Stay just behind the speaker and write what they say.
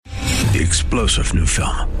The explosive new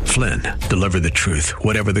film, Flynn, deliver the truth,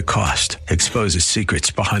 whatever the cost, exposes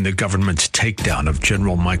secrets behind the government's takedown of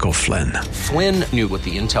General Michael Flynn. Flynn knew what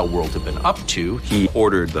the intel world had been up to. He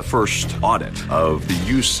ordered the first audit of the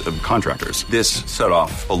use of contractors. This set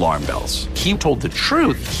off alarm bells. He told the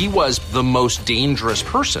truth. He was the most dangerous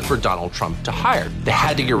person for Donald Trump to hire. They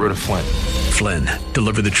had to get rid of Flynn. Flynn,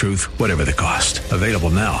 deliver the truth, whatever the cost. Available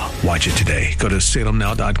now. Watch it today. Go to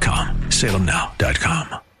salemnow.com.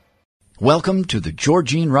 salemnow.com. Welcome to the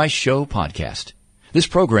Georgene Rice Show podcast. This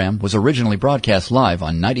program was originally broadcast live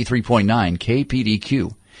on 93.9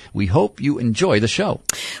 KPDQ. We hope you enjoy the show.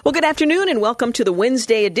 Well, good afternoon and welcome to the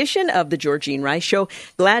Wednesday edition of the Georgene Rice Show.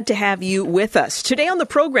 Glad to have you with us. Today on the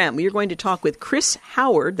program, we are going to talk with Chris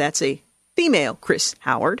Howard. That's a female Chris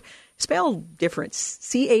Howard. Spelled different,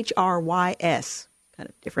 Chrys. Kind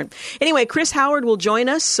of different. Anyway, Chris Howard will join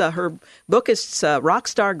us. Her book is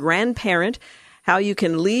Rockstar Grandparent, How You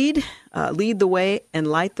Can Lead the Way and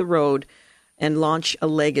Light the Road and Launch a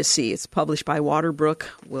Legacy. It's published by Waterbrook.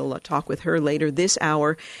 We'll talk with her later this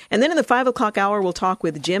hour. And then in the 5 o'clock hour, we'll talk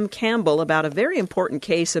with Jim Campbell about a very important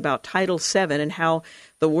case about Title VII and how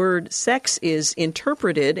the word sex is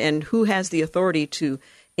interpreted and who has the authority to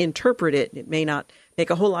interpret it. It may not make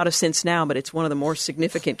a whole lot of sense now, but it's one of the more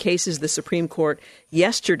significant cases. The Supreme Court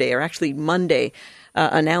yesterday, or actually Monday,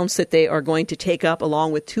 announced that they are going to take up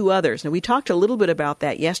along with two others. Now, we talked a little bit about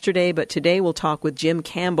that yesterday, but today we'll talk with Jim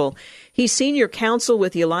Campbell. He's senior counsel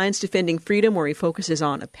with the Alliance Defending Freedom, where he focuses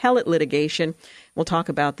on appellate litigation. We'll talk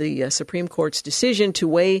about the Supreme Court's decision to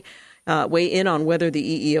weigh in on whether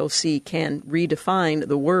the EEOC can redefine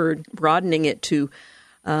the word, broadening it to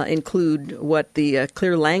include what the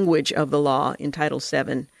clear language of the law in Title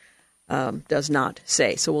VII does not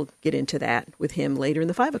say. So we'll get into that with him later in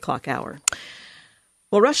the 5 o'clock hour.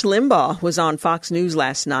 Well, Rush Limbaugh was on Fox News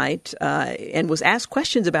last night and was asked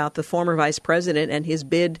questions about the former vice president and his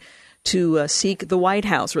bid to seek the White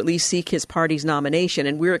House, or at least seek his party's nomination.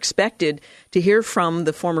 And we're expected to hear from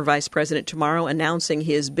the former vice president tomorrow announcing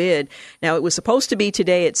his bid. Now, it was supposed to be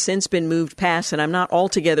today. It's since been moved past, and I'm not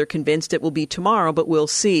altogether convinced it will be tomorrow, but we'll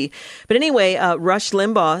see. But anyway, Rush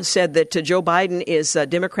Limbaugh said that Joe Biden is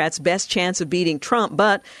Democrats' best chance of beating Trump,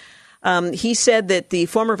 but he said that the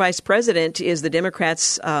former vice president is the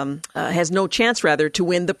Democrats' has no chance, rather, to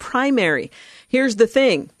win the primary. Here's the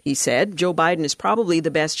thing, he said. Joe Biden is probably the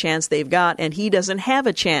best chance they've got, and he doesn't have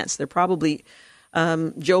a chance. They're probably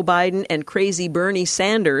Joe Biden and crazy Bernie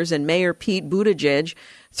Sanders and Mayor Pete Buttigieg,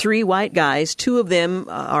 three white guys. Two of them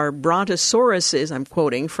are brontosauruses, I'm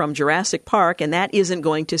quoting, from Jurassic Park, and that isn't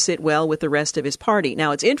going to sit well with the rest of his party.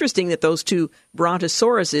 Now, it's interesting that those two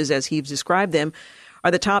brontosauruses, as he's described them,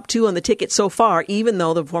 are the top two on the ticket so far, even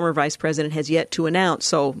though the former vice president has yet to announce.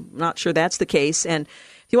 So I'm not sure that's the case. And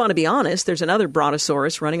if you want to be honest, there's another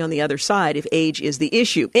brontosaurus running on the other side if age is the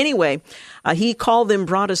issue. Anyway, he called them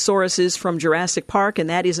brontosauruses from Jurassic Park, and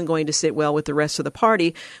that isn't going to sit well with the rest of the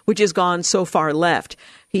party, which has gone so far left.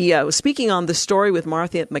 He was speaking on the story with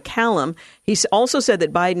Martha McCallum. He also said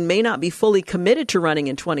that Biden may not be fully committed to running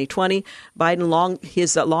in 2020.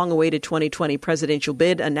 His long-awaited 2020 presidential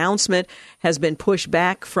bid announcement has been pushed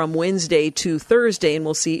back from Wednesday to Thursday, and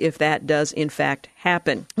we'll see if that does, in fact,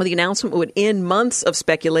 happen. Well, the announcement would end months of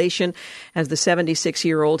speculation as the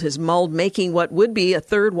 76-year-old has mulled making what would be a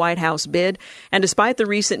third White House bid. And despite the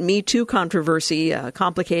recent Me Too controversy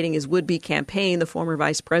complicating his would-be campaign, the former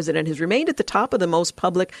vice president has remained at the top of the most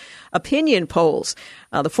public opinion polls.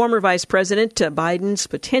 The former vice president, Biden's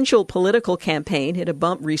potential political campaign, hit a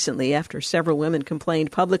bump recently after several women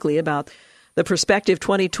complained publicly about the prospective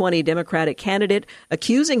 2020 Democratic candidate,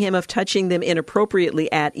 accusing him of touching them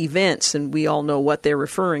inappropriately at events. And we all know what they're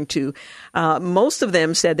referring to. Most of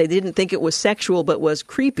them said they didn't think it was sexual, but was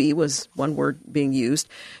creepy, was one word being used.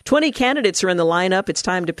 20 candidates are in the lineup. It's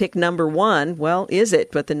time to pick number one. Well, is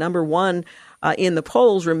it? But the number one in the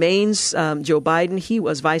polls remains Joe Biden. He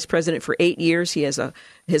was vice president for 8 years. He has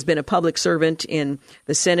been a public servant in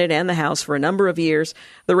the Senate and the House for a number of years.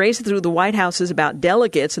 The race through the White House is about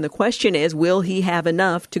delegates, and the question is, will he have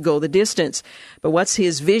enough to go the distance? But what's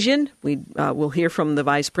his vision? We'll hear from the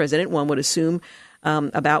vice president, one would assume,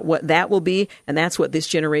 about what that will be, and that's what this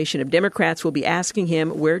generation of Democrats will be asking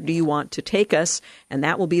him. Where do you want to take us? And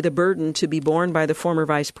that will be the burden to be borne by the former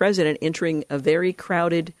vice president entering a very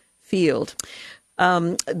crowded field.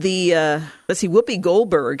 Whoopi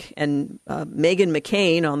Goldberg and Meghan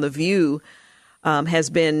McCain on The View has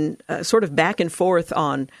been sort of back and forth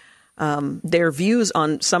on their views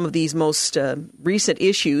on some of these most recent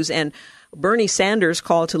issues. And Bernie Sanders'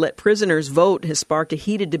 call to let prisoners vote has sparked a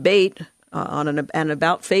heated debate on an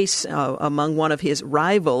about-face among one of his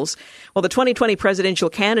rivals. Well, the 2020 presidential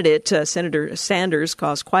candidate, Senator Sanders,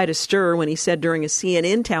 caused quite a stir when he said during a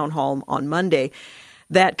CNN town hall on Monday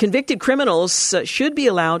that convicted criminals should be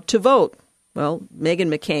allowed to vote. Well,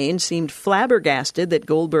 Meghan McCain seemed flabbergasted that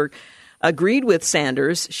Goldberg agreed with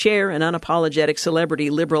Sanders. Cher, an unapologetic celebrity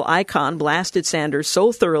liberal icon, blasted Sanders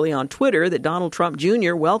so thoroughly on Twitter that Donald Trump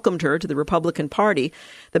Jr. welcomed her to the Republican Party.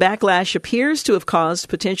 The backlash appears to have caused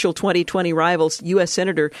potential 2020 rivals U.S.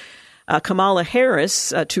 Senator Kamala Harris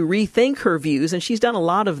to rethink her views, and she's done a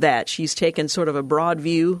lot of that. She's taken sort of a broad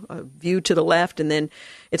view, a view to the left, and then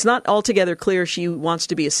it's not altogether clear she wants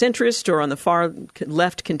to be a centrist or on the far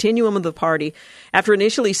left continuum of the party. After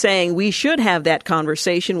initially saying we should have that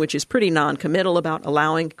conversation, which is pretty non-committal about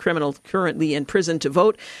allowing criminals currently in prison to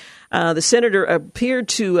vote, the senator appeared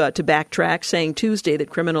to backtrack, saying Tuesday that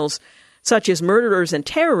criminals such as murderers and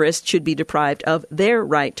terrorists should be deprived of their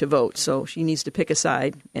right to vote. So she needs to pick a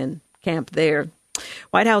side and camp there.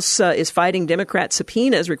 White House is fighting Democrat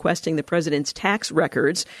subpoenas requesting the president's tax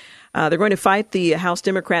records. They're going to fight the House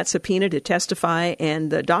Democrat subpoena to testify and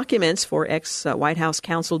the documents for ex-White House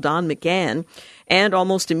counsel Don McGahn. And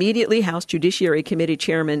almost immediately, House Judiciary Committee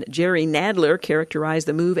Chairman Jerry Nadler characterized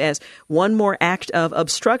the move as one more act of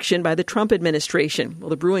obstruction by the Trump administration. Well,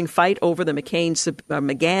 the brewing fight over the McGahn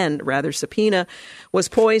subpoena was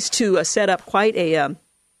poised to set up quite a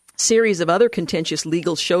series of other contentious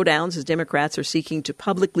legal showdowns as Democrats are seeking to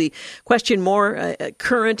publicly question more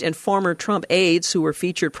current and former Trump aides who were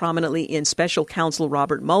featured prominently in special counsel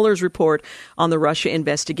Robert Mueller's report on the Russia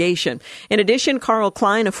investigation. In addition, Carl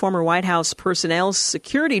Klein, a former White House personnel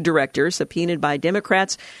security director subpoenaed by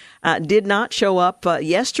Democrats, did not show up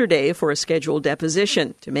yesterday for a scheduled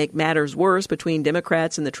deposition. To make matters worse, between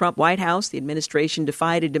Democrats and the Trump White House, the administration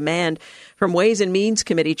defied a demand from Ways and Means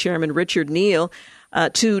Committee Chairman Richard Neal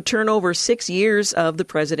to turn over 6 years of the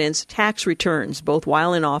president's tax returns, both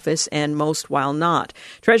while in office and most while not.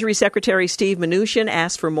 Treasury Secretary Steve Mnuchin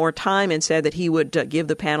asked for more time and said that he would give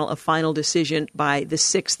the panel a final decision by the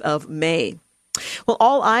 6th of May. Well,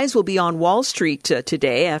 all eyes will be on Wall Street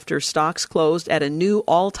today after stocks closed at a new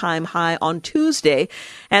all-time high on Tuesday,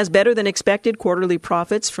 as better-than-expected quarterly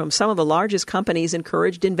profits from some of the largest companies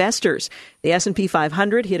encouraged investors. The S&P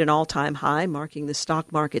 500 hit an all-time high, marking the stock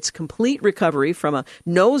market's complete recovery from a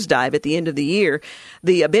nosedive at the end of the year.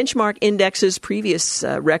 The benchmark index's previous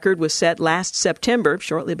record was set last September,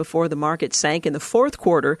 shortly before the market sank in the fourth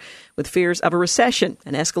quarter, with fears of a recession,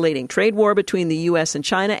 an escalating trade war between the U.S. and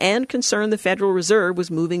China, and concern the Federal Reserve was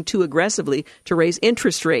moving too aggressively to raise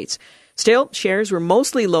interest rates. Still, shares were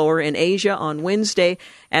mostly lower in Asia on Wednesday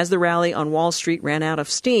as the rally on Wall Street ran out of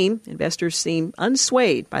steam. Investors seem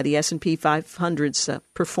unswayed by the S&P 500's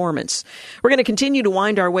performance. We're going to continue to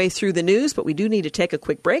wind our way through the news, but we do need to take a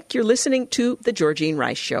quick break. You're listening to The Georgene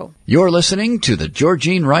Rice Show. You're listening to The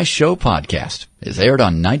Georgene Rice Show podcast. It's aired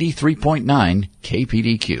on 93.9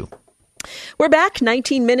 KPDQ. We're back.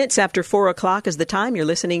 19 minutes after 4 o'clock is the time. You're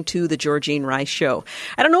listening to The Georgene Rice Show.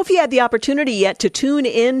 I don't know if you had the opportunity yet to tune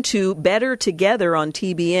in to Better Together on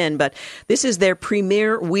TBN, but this is their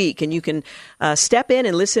premiere week, and you can step in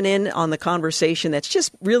and listen in on the conversation that's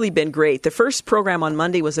just really been great. The first program on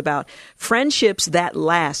Monday was about friendships that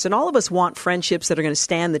last, and all of us want friendships that are going to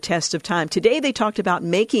stand the test of time. Today they talked about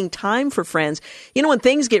making time for friends. You know, when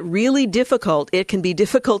things get really difficult, it can be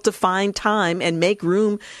difficult to find time and make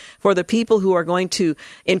room for the people who are going to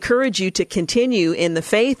encourage you to continue in the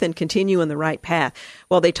faith and continue in the right path.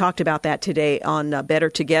 Well, they talked about that today on Better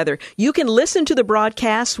Together. You can listen to the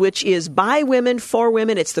broadcast, which is by women, for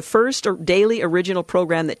women. It's the first daily original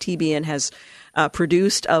program that TBN has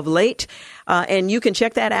produced of late. And you can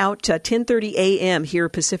check that out 10:30 a.m. here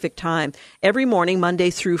Pacific time every morning, Monday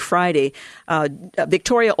through Friday.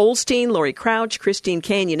 Victoria Olstein, Lori Crouch, Christine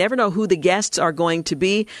Kane. You never know who the guests are going to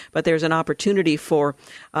be, but there's an opportunity for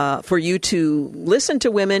you to listen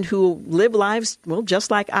to women who live lives, well, just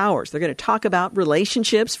like ours. They're going to talk about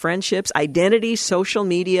relationships, friendships, identity, social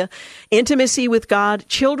media, intimacy with God,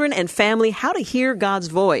 children and family, how to hear God's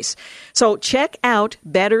voice. So check out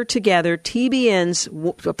Better Together, TBN's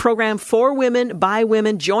program for women, by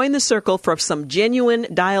women. Join the circle for some genuine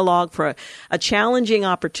dialogue, for a challenging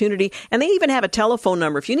opportunity. And they even have a telephone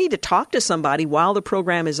number. If you need to talk to somebody while the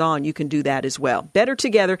program is on, you can do that as well. Better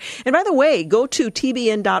Together. And by the way, go to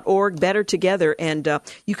tbn.org, Better Together, and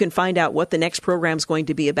you can find out what the next program is going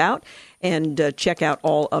to be about and check out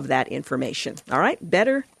all of that information. All right,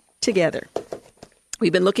 Better Together.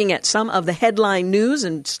 We've been looking at some of the headline news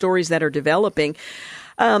and stories that are developing.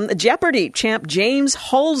 Jeopardy champ James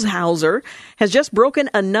Holzhauser has just broken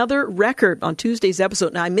another record on Tuesday's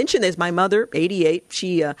episode. Now, I mentioned this. My mother, 88,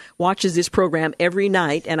 she watches this program every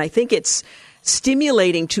night, and I think it's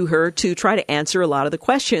stimulating to her to try to answer a lot of the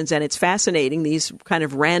questions. And it's fascinating, these kind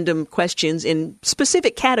of random questions in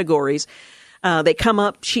specific categories. They come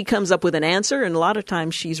up, she comes up with an answer, and a lot of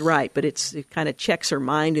times she's right, but it kind of checks her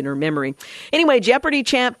mind and her memory. Anyway, Jeopardy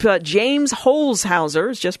champ James Holzhauser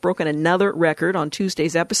has just broken another record on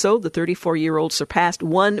Tuesday's episode. The 34-year-old surpassed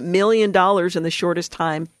 $1 million in the shortest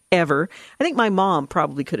time ever. I think my mom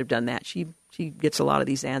probably could have done that. She gets a lot of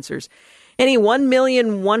these answers.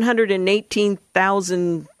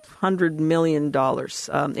 $1,118,100 million.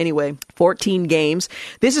 Anyway, 14 games.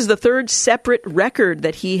 This is the third separate record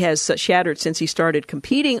that he has shattered since he started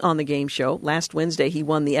competing on the game show. Last Wednesday, he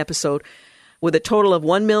won the episode with a total of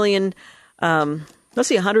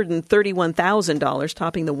 $131,000,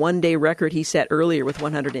 topping the one-day record he set earlier with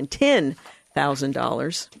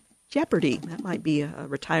 $110,000. Jeopardy. That might be a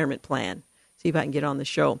retirement plan. See if I can get on the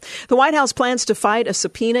show. The White House plans to fight a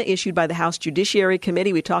subpoena issued by the House Judiciary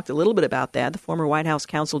Committee. We talked a little bit about that. The former White House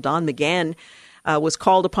counsel Don McGahn was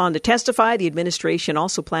called upon to testify. The administration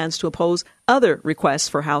also plans to oppose other requests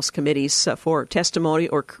for House committees for testimony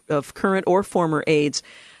of current or former aides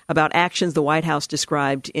about actions the White House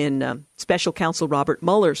described in Special Counsel Robert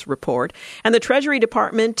Mueller's report. And the Treasury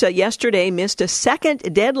Department yesterday missed a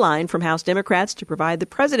second deadline from House Democrats to provide the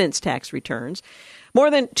president's tax returns. More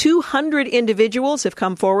than 200 individuals have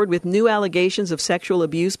come forward with new allegations of sexual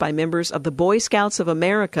abuse by members of the Boy Scouts of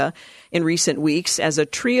America in recent weeks as a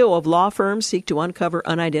trio of law firms seek to uncover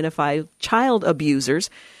unidentified child abusers.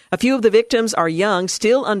 A few of the victims are young,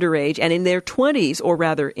 still underage, and in their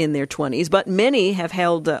 20s, but many have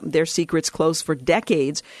held their secrets close for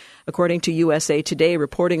decades, according to USA Today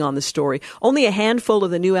reporting on the story. Only a handful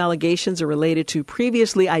of the new allegations are related to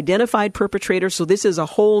previously identified perpetrators, so this is a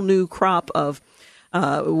whole new crop of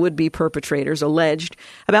would-be perpetrators alleged.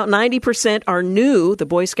 About 90% are new. The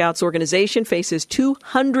Boy Scouts organization faces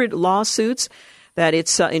 200 lawsuits that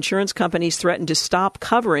its insurance companies threaten to stop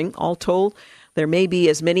covering. All told, there may be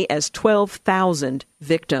as many as 12,000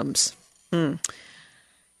 victims.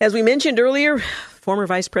 As we mentioned earlier, former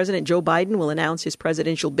Vice President Joe Biden will announce his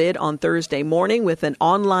presidential bid on Thursday morning with an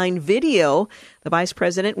online video. The vice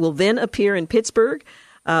president will then appear in Pittsburgh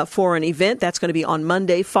for an event that's going to be on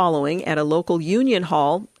Monday following at a local union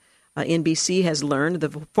hall. NBC has learned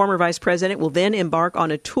the former vice president will then embark on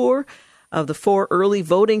a tour of the 4 early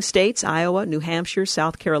voting states, Iowa, New Hampshire,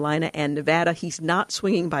 South Carolina, and Nevada. He's not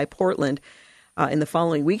swinging by Portland. In the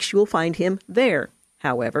following weeks, you'll find him there.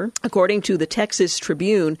 However, according to the Texas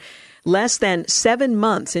Tribune, less than 7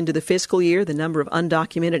 months into the fiscal year, the number of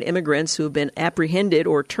undocumented immigrants who have been apprehended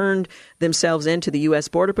or turned themselves into the U.S.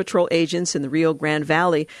 Border Patrol agents in the Rio Grande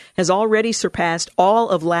Valley has already surpassed all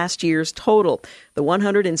of last year's total. The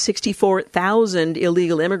 164,000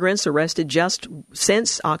 illegal immigrants arrested just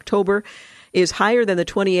since October is higher than the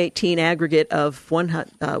 2018 aggregate of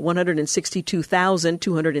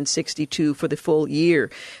 162,262 for the full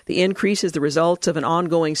year. The increase is the result of an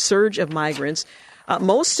ongoing surge of migrants,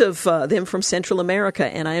 most of them from Central America,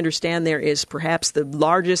 and I understand there is perhaps the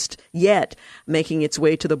largest yet making its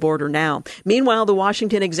way to the border now. Meanwhile, the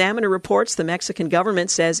Washington Examiner reports the Mexican government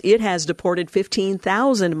says it has deported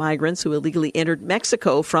 15,000 migrants who illegally entered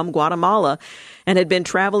Mexico from Guatemala and had been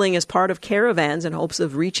traveling as part of caravans in hopes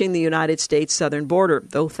of reaching the United States southern border,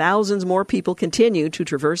 though thousands more people continue to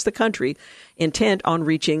traverse the country intent on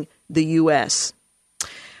reaching the U.S.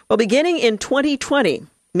 Well, beginning in 2020,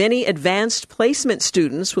 many advanced placement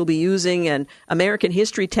students will be using an American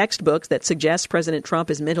history textbook that suggests President Trump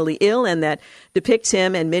is mentally ill and that depicts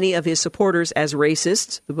him and many of his supporters as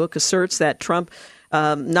racists. The book asserts that Trump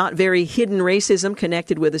not very hidden racism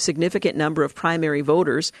connected with a significant number of primary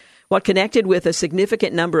voters. What connected with a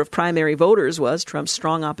significant number of primary voters was Trump's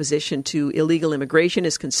strong opposition to illegal immigration,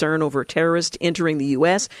 his concern over terrorists entering the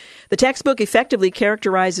U.S. The textbook effectively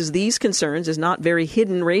characterizes these concerns as not very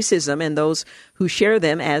hidden racism and those who share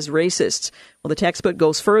them as racists. Well, the textbook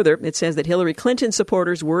goes further. It says that Hillary Clinton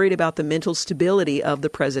supporters worried about the mental stability of the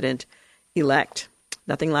president-elect.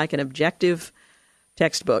 Nothing like an objective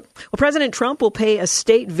textbook. Well, President Trump will pay a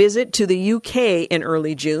state visit to the UK in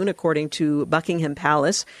early June, according to Buckingham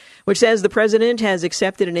Palace, which says the president has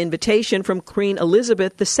accepted an invitation from Queen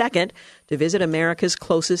Elizabeth II to visit America's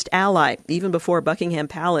closest ally. Even before Buckingham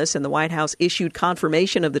Palace and the White House issued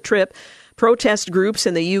confirmation of the trip, protest groups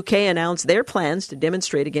in the UK announced their plans to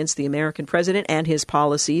demonstrate against the American president and his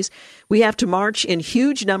policies. We have to march in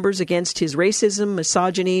huge numbers against his racism,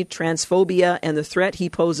 misogyny, transphobia, and the threat he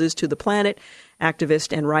poses to the planet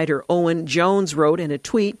activist and writer Owen Jones wrote in a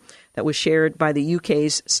tweet that was shared by the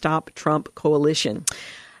UK's Stop Trump Coalition.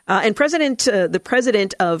 And the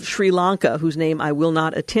president of Sri Lanka, whose name I will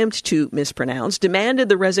not attempt to mispronounce, demanded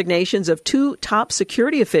the resignations of 2 top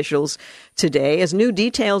security officials today as new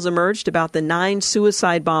details emerged about the 9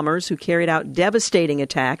 suicide bombers who carried out devastating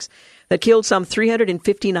attacks that killed some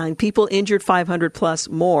 359 people, injured 500 plus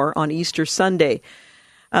more on Easter Sunday.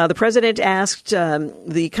 The president asked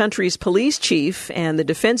the country's police chief and the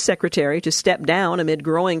defense secretary to step down amid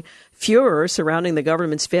growing furor surrounding the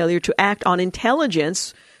government's failure to act on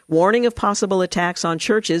intelligence, warning of possible attacks on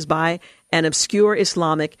churches by an obscure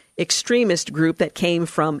Islamic extremist group that came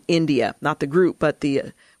from India. Not the group, but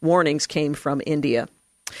the warnings came from India.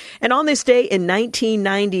 And on this day in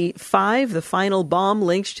 1995, the final bomb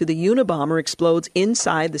linked to the Unabomber explodes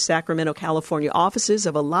inside the Sacramento, California offices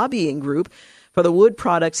of a lobbying group for the wood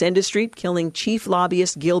products industry, killing chief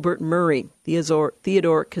lobbyist Gilbert Murray. Theodore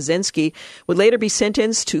Kaczynski would later be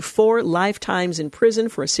sentenced to 4 lifetimes in prison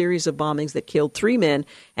for a series of bombings that killed 3 men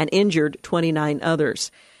and injured 29 others.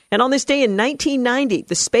 And on this day in 1990,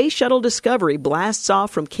 the Space Shuttle Discovery blasts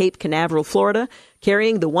off from Cape Canaveral, Florida,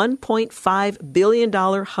 carrying the $1.5 billion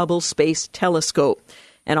Hubble Space Telescope.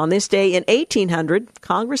 And on this day in 1800,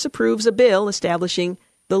 Congress approves a bill establishing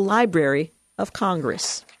the Library of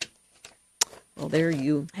Congress. Well, there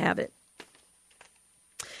you have it.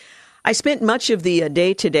 I spent much of the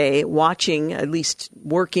day today watching, at least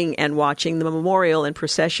working and watching, the memorial and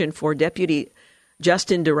procession for Deputy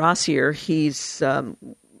Justin DeRosier. He's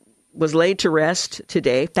was laid to rest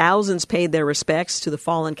today. Thousands paid their respects to the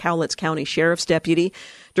fallen Cowlitz County Sheriff's deputy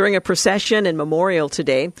during a procession and memorial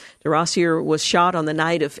today. DeRosier was shot on the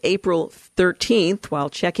night of April 13th while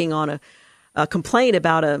checking on a complaint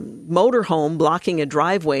about a motorhome blocking a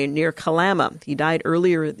driveway near Kalama. He died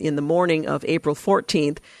earlier in the morning of April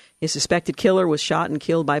 14th. His suspected killer was shot and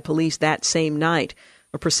killed by police that same night.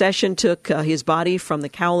 A procession took his body from the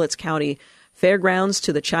Cowlitz County Fairgrounds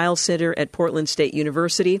to the Child Center at Portland State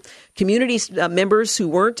University. Community members who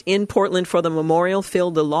weren't in Portland for the memorial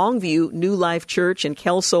filled the Longview New Life Church and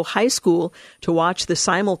Kelso High School to watch the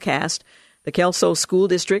simulcast. The Kelso School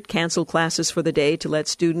District canceled classes for the day to let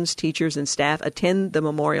students, teachers, and staff attend the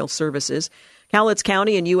memorial services. Cowlitz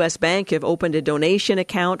County and U.S. Bank have opened a donation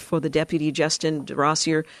account for the Deputy Justin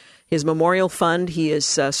DeRosier. His memorial fund, he is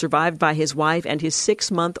survived by his wife and his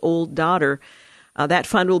 6-month-old daughter. That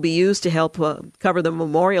fund will be used to help cover the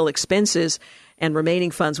memorial expenses, and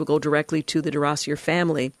remaining funds will go directly to the DeRosier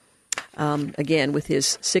family. Again, with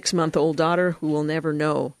his 6-month-old daughter, who will never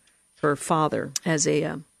know her father as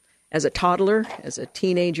a toddler, as a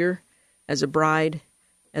teenager, as a bride,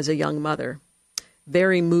 as a young mother.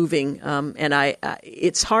 Very moving, and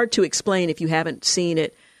it's hard to explain if you haven't seen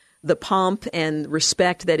it, the pomp and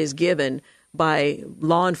respect that is given by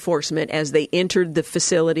law enforcement as they entered the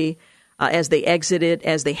facility, as they exited,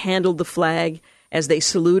 as they handled the flag, as they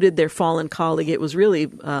saluted their fallen colleague. It was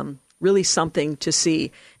really, really something to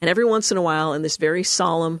see. And every once in a while, in this very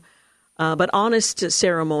solemn but honest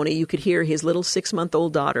ceremony, you could hear his little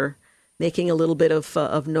 6-month-old daughter making a little bit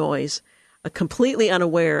of noise, completely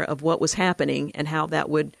unaware of what was happening and how that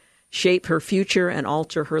would shape her future and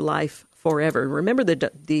alter her life forever. Remember the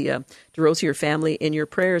DeRosier family in your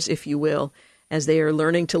prayers, if you will, as they are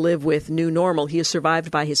learning to live with new normal. He is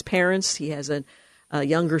survived by his parents. He has a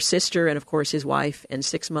younger sister and, of course, his wife and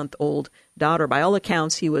 6-month-old daughter. By all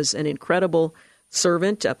accounts, he was an incredible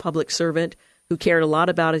servant, a public servant who cared a lot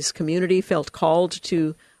about his community, felt called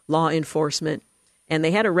to law enforcement. And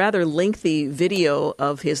they had a rather lengthy video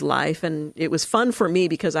of his life, and it was fun for me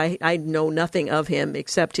because I know nothing of him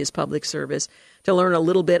except his public service, to learn a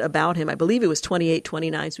little bit about him. I believe it was 28,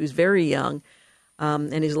 29, so he was very young,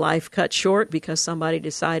 and his life cut short because somebody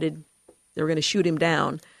decided they were going to shoot him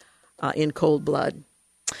down in cold blood.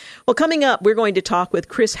 Well, coming up, we're going to talk with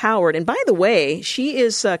Chris Howard. And by the way, she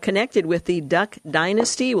is connected with the Duck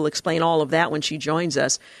Dynasty. We'll explain all of that when she joins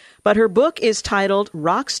us. But her book is titled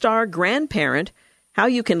Rockstar Grandparent: How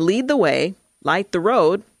You Can Lead the Way, Light the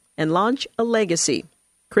Road, and Launch a Legacy.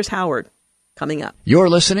 Chris Howard, coming up. You're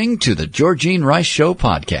listening to the Georgene Rice Show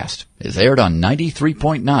podcast. It's aired on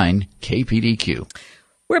 93.9 KPDQ.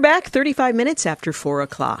 We're back 35 minutes after 4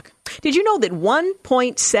 o'clock. Did you know that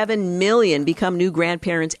 1.7 million become new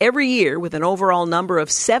grandparents every year, with an overall number of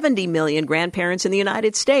 70 million grandparents in the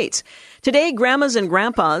United States? Today, grandmas and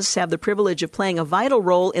grandpas have the privilege of playing a vital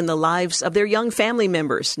role in the lives of their young family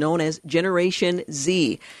members, known as Generation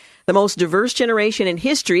Z. the most diverse generation in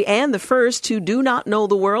history and the first who do not know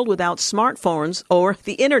the world without smartphones or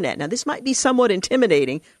the internet. Now, this might be somewhat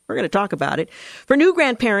intimidating. We're going to talk about it. For new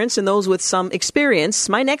grandparents and those with some experience,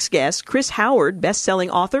 my next guest, Chris Howard,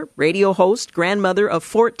 best-selling author, radio host, grandmother of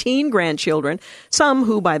 14 grandchildren, some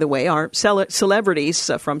who, by the way, are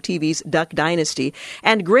celebrities from TV's Duck Dynasty,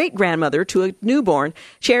 and great-grandmother to a newborn,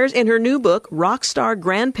 shares in her new book, Rockstar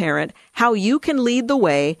Grandparent, How You Can Lead the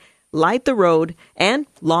Way, Light the Road, and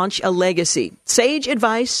Launch a Legacy. Sage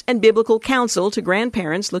advice and biblical counsel to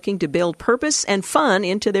grandparents looking to build purpose and fun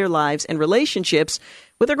into their lives and relationships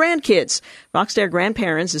with their grandkids. Rockstar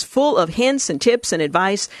Grandparents is full of hints and tips and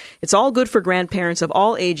advice. It's all good for grandparents of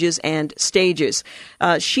all ages and stages.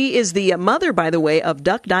 She is the mother, by the way, of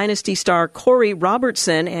Duck Dynasty star Corey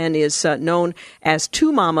Robertson and is known as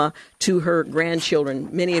Two Mama to her grandchildren.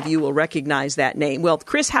 Many of you will recognize that name. Well,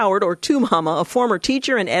 Chris Howard, or Two Mama, a former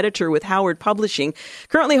teacher and editor with Howard Publishing,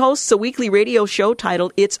 currently hosts a weekly radio show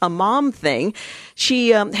titled It's a Mom Thing. She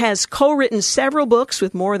has co-written several books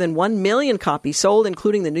with more than 1 million copies sold,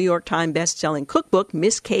 including the New York Times best-selling cookbook,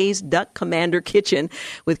 Miss Kay's Duck Commander Kitchen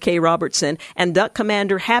with Kay Robertson, and Duck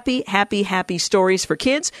Commander Happy, Happy, Happy Stories for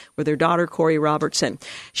Kids with her daughter, Corey Robertson.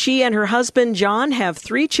 She and her husband, John, have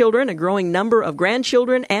 3 children, a growing number of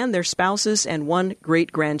grandchildren, and their spouses, and 1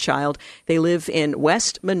 great-grandchild. They live in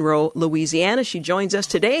West Monroe, Louisiana. She joins us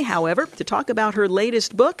today, however, to talk about her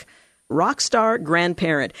latest book, Rockstar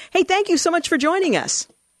Grandparent. Hey, thank you so much for joining us.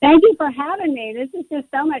 Thank you for having me. This is just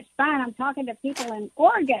so much fun. I'm talking to people in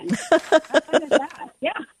Oregon. How fun is that?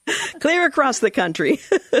 Yeah. Clear across the country.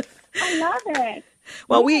 I love it.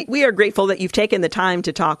 Well, we are grateful that you've taken the time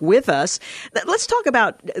to talk with us. Let's talk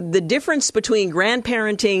about the difference between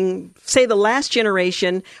grandparenting, say the last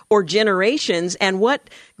generation or generations, and what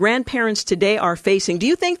grandparents today are facing. Do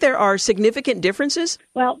you think there are significant differences?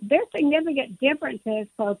 Well, there's significant differences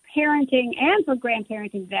for parenting and for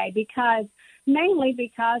grandparenting today mainly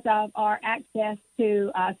because of our access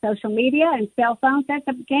to social media and cell phones. That's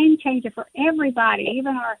a game changer for everybody,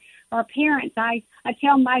 even our parents. I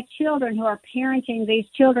tell my children who are parenting these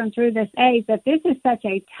children through this age that this is such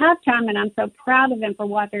a tough time, and I'm so proud of them for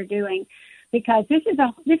what they're doing, because this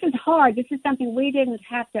is hard. This is something we didn't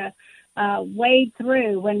have to wade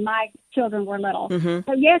through when my children were little. Mm-hmm.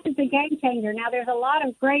 So yes, it's a game changer. Now, there's a lot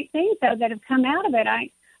of great things though that have come out of it.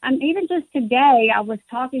 Even just today, I was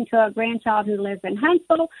talking to a grandchild who lives in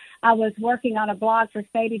Huntsville. I was working on a blog for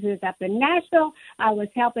Sadie, who's up in Nashville. I was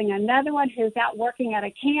helping another one who's out working at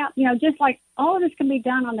a camp. Just like all of this can be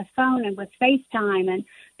done on the phone and with FaceTime and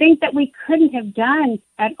things that we couldn't have done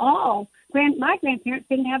at all. My grandparents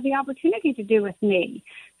didn't have the opportunity to do with me.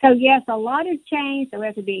 So yes, a lot has changed. So we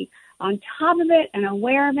have to be on top of it and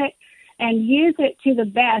aware of it and use it to the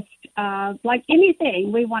best. Like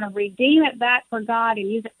anything, we want to redeem it back for God and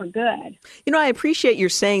use it for good. I appreciate your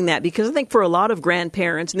saying that, because I think for a lot of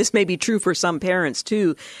grandparents, and this may be true for some parents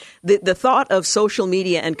too, the thought of social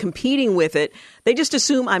media and competing with it, they just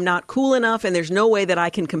assume I'm not cool enough and there's no way that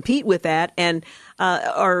I can compete with that, and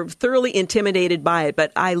are thoroughly intimidated by it.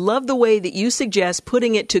 But I love the way that you suggest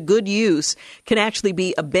putting it to good use can actually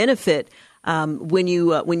be a benefit when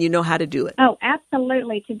you know how to do it. Oh,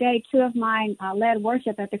 absolutely. Today, 2 of mine led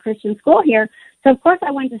worship at the Christian school here. So, of course,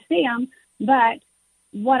 I went to see them. But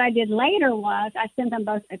what I did later was I sent them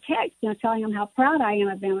both a text, telling them how proud I am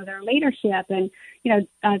of them, of their leadership and,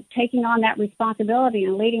 taking on that responsibility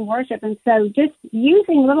and leading worship. And so just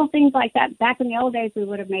using little things like that. Back in the old days, we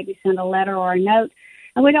would have maybe sent a letter or a note.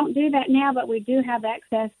 And we don't do that now, but we do have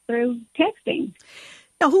access through texting.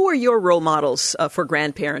 Now, who are your role models for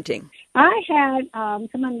grandparenting? I had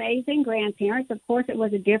some amazing grandparents. Of course, it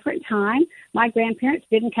was a different time. My grandparents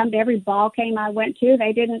didn't come to every ball game I went to.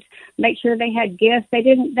 They didn't make sure they had gifts.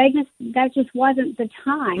 That just wasn't the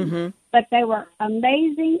time. Mm-hmm. But they were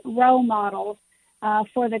amazing role models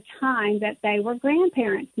for the time that they were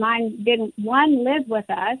grandparents. One lived with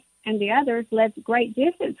us, and the others lived great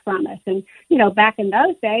distance from us. And, back in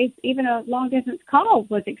those days, even a long-distance call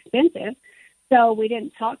was expensive. So we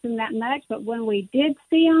didn't talk to them that much, but when we did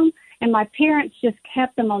see them, and my parents just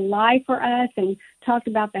kept them alive for us and talked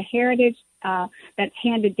about the heritage that's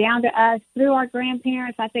handed down to us through our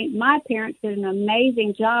grandparents. I think my parents did an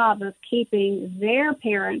amazing job of keeping their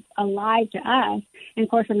parents alive to us. And, of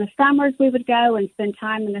course, in the summers we would go and spend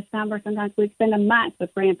time in the summer. Sometimes we'd spend a month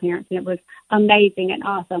with grandparents, and it was amazing and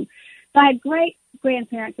awesome. So I had great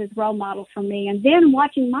grandparents as role models for me. And then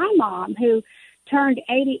watching my mom, who turned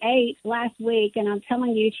 88 last week, and I'm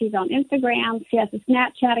telling you, she's on Instagram. She has a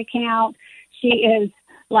Snapchat account. She is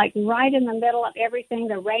like right in the middle of everything,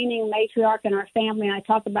 the reigning matriarch in our family. And I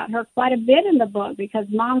talk about her quite a bit in the book because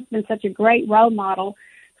Mom's been such a great role model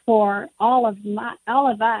for all of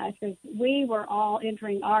us, as we were all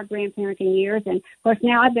entering our grandparenting years. And of course,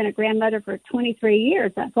 now I've been a grandmother for 23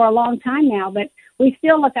 years, for a long time now, but we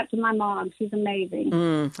still look up to my mom. She's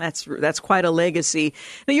amazing. That's quite a legacy.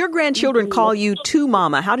 Now, your grandchildren call you Two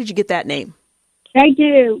Mama. How did you get that name? They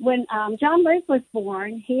do. When John Luke was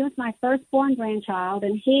born, he was my firstborn grandchild,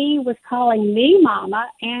 and he was calling me Mama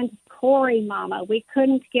and Corey Mama. We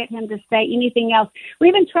couldn't get him to say anything else. We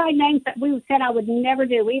even tried names that we said I would never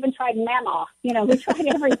do. We even tried Mama. We tried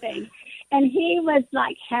everything. And he was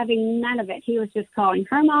like having none of it. He was just calling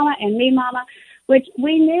her Mama and me Mama, which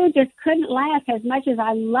we knew just couldn't last. As much as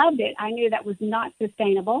I loved it, I knew that was not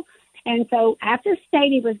sustainable. And so after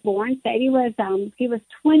Sadie was born, Sadie was, he was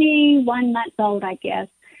 21 months old, I guess,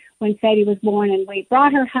 when Sadie was born, and we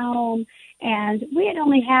brought her home, and we had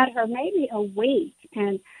only had her maybe a week,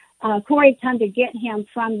 and Corey had come to get him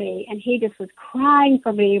from me, and he just was crying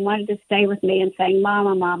for me and wanted to stay with me and saying,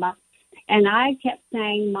 Mama, Mama. And I kept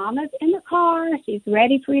saying, Mama's in the car. She's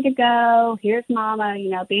ready for you to go. Here's Mama,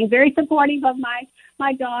 being very supportive of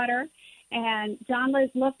my daughter. And John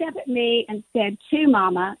Luke looked up at me and said, Two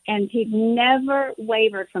Mama, and he never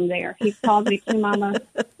wavered from there. He's called me Two Mama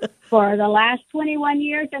for the last 21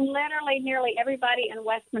 years, and literally nearly everybody in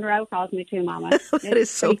West Monroe calls me Two Mama. That is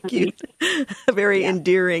so cute. Very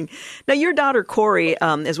endearing. Now, your daughter, Corey,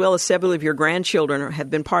 as well as several of your grandchildren, have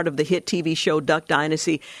been part of the hit TV show Duck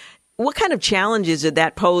Dynasty. What kind of challenges did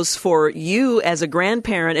that pose for you as a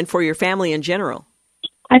grandparent and for your family in general?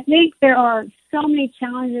 I think there are so many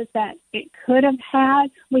challenges that we could have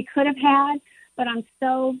had, but I'm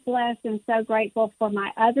so blessed and so grateful for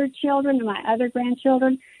my other children and my other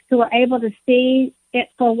grandchildren who were able to see it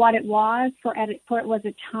for what it was, for it was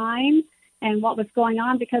a time and what was going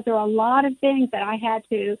on, because there were a lot of things that I had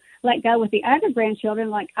to let go with the other grandchildren.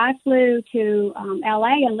 Like I flew to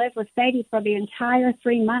L.A. and lived with Sadie for the entire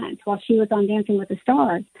 3 months while she was on Dancing with the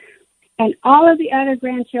Stars. And all of the other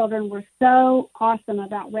grandchildren were so awesome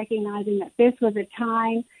about recognizing that this was a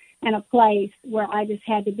time and a place where I just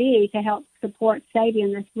had to be to help support Sadie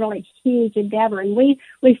in this really huge endeavor. And we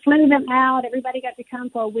flew them out. Everybody got to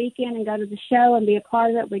come for a weekend and go to the show and be a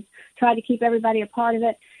part of it. We tried to keep everybody a part of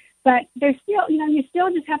it. But there's still, you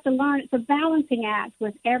still just have to learn. It's a balancing act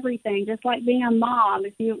with everything, just like being a mom.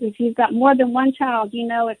 If you've got more than one child,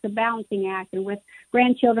 it's a balancing act. And with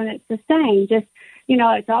grandchildren, it's the same. Just,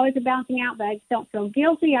 it's always a balancing out, but I just don't feel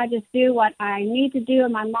guilty. I just do what I need to do.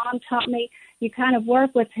 And my mom taught me, you kind of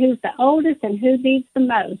work with who's the oldest and who needs the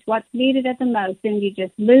most, what's needed at the most, and you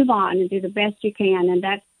just move on and do the best you can. And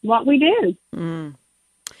that's what we do. Mm.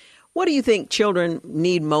 What do you think children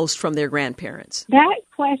need most from their grandparents? That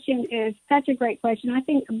question is such a great question. I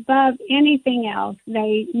think above anything else,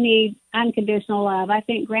 they need unconditional love. I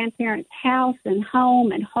think grandparents' house and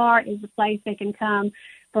home and heart is a place they can come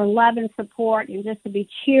for love and support and just to be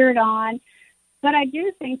cheered on. But I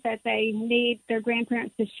do think that they need their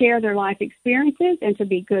grandparents to share their life experiences and to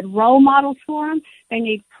be good role models for them. They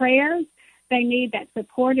need prayers. They need that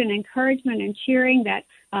support and encouragement and cheering that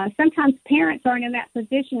sometimes parents aren't in that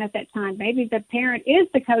position at that time. Maybe the parent is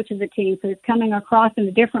the coach of the team, so it's coming across in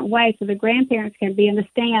a different way, so the grandparents can be in the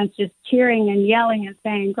stands just cheering and yelling and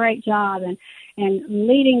saying, great job, and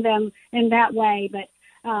leading them in that way. But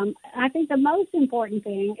I think the most important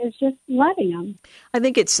thing is just loving them. I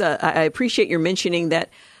think it's, I appreciate your mentioning that,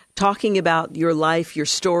 talking about your life, your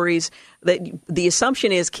stories, that the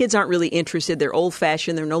assumption is kids aren't really interested. They're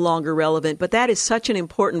old-fashioned. They're no longer relevant. But that is such an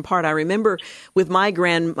important part. I remember with my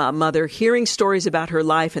grandmother, hearing stories about her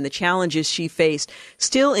life and the challenges she faced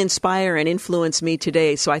still inspire and influence me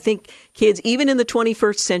today. So I think kids, even in the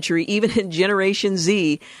 21st century, even in Generation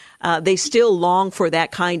Z, they still long for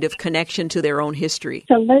that kind of connection to their own history.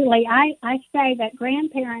 Absolutely. I say that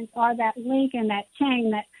grandparents are that link in that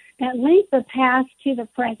chain that link the past to the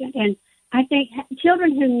present. And I think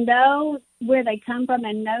children who know where they come from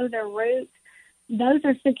and know their roots, those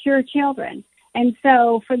are secure children. And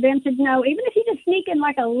so for them to know, even if you just sneak in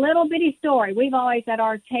like a little bitty story, we've always at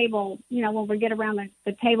our table, when we get around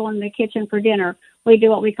the table in the kitchen for dinner, we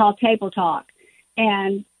do what we call table talk.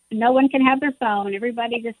 And no one can have their phone.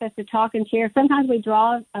 Everybody just has to talk and share. Sometimes we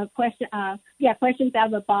draw questions out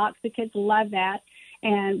of the box. The kids love that.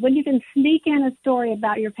 And when you can sneak in a story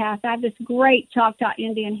about your past, I have this great Choctaw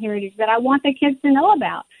Indian heritage that I want the kids to know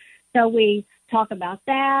about. So we talk about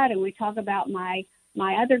that, and we talk about my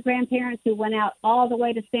other grandparents who went out all the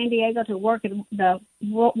way to San Diego to work in the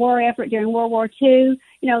war effort during World War II.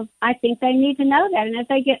 I think they need to know that. And as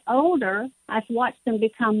they get older, I've watched them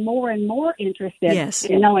become more and more interested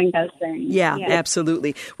in knowing those things. Yeah,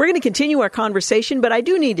 absolutely. We're going to continue our conversation, but I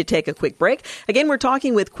do need to take a quick break. Again, we're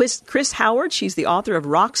talking with Chris Howard. She's the author of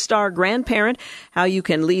Rockstar Grandparent, How You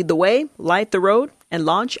Can Lead the Way, Light the Road, and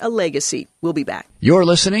Launch a Legacy. We'll be back. You're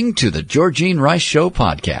listening to the Georgene Rice Show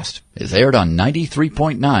podcast. It's aired on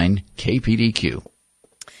 93.9 KPDQ.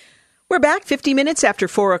 We're back 50 minutes after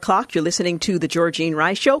 4 o'clock. You're listening to The Georgene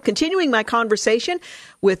Rice Show. Continuing my conversation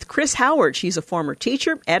with Chris Howard. She's a former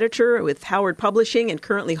teacher, editor with Howard Publishing, and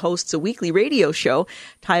currently hosts a weekly radio show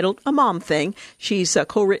titled A Mom Thing. She's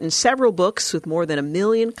co-written several books with more than 1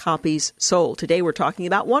 million copies sold. Today we're talking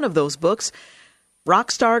about one of those books,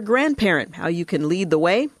 Rockstar Grandparent, How You Can Lead the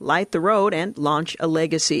Way, Light the Road, and Launch a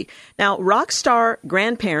Legacy. Now, Rockstar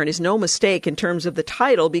Grandparent is no mistake in terms of the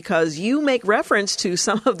title, because you make reference to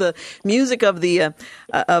some of the music of the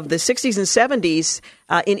 60s and 70s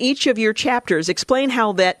in each of your chapters. Explain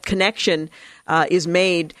how that connection is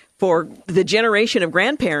made for the generation of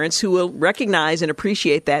grandparents who will recognize and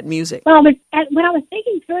appreciate that music. Well, when I was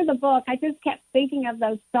thinking through the book, I just kept thinking of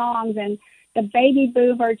those songs and the baby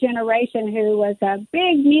boomer generation, who was a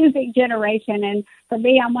big music generation. And for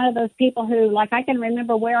me, I'm one of those people who, I can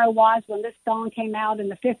remember where I was when this song came out in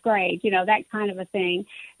the 5th grade, that kind of a thing.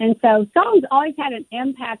 And so songs always had an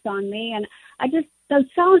impact on me. And those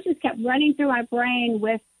songs just kept running through my brain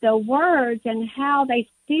with the words and how they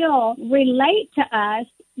still relate to us,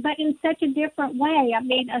 but in such a different way. I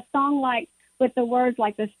mean, a song with the words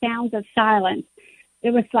like The Sounds of Silence, it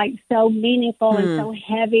was so meaningful and so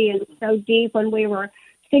heavy and so deep when we were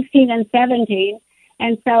 16 and 17.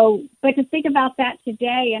 And so, but to think about that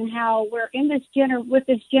today and how we're in this with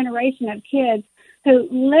this generation of kids who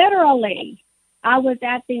literally, I was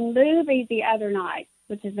at the movie the other night,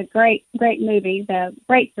 which is a great, great movie, The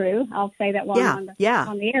Breakthrough. I'll say that while I'm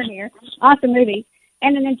on the air here. Awesome movie.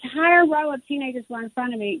 And an entire row of teenagers were in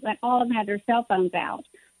front of me, but all of them had their cell phones out.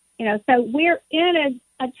 So we're in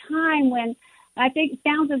a time when I think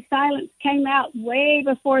Sounds of Silence came out way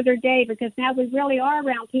before their day, because now we really are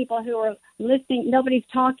around people who are listening. Nobody's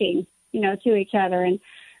talking, to each other. And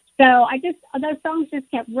so those songs just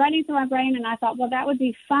kept running through my brain, and I thought, well, that would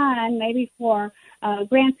be fun maybe for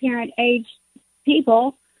grandparent-age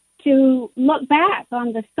people to look back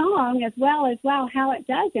on the song as well as, how it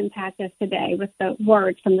does impact us today with the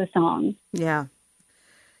words from the song. Yeah.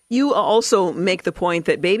 You also make the point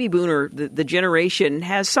that baby boomer, the generation,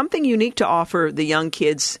 has something unique to offer the young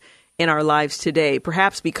kids in our lives today.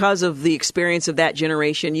 Perhaps because of the experience of that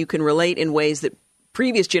generation, you can relate in ways that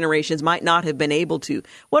previous generations might not have been able to.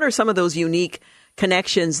 What are some of those unique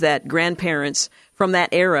connections that grandparents from that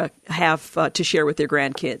era have to share with their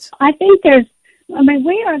grandkids? I think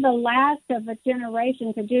we are the last of a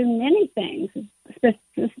generation to do many things,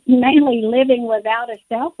 mainly living without a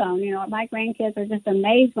cell phone. My grandkids are just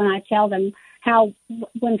amazed when I tell them how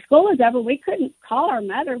when school was over, we couldn't call our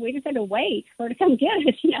mother. We just had to wait for her to come get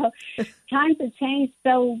us. Times have changed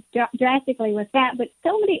so drastically with that, but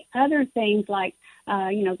so many other things like,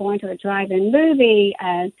 going to a drive-in movie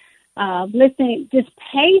and listening, just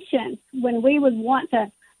patience when we would want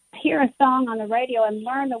to hear a song on the radio and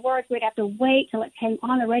learn the words. We'd have to wait till it came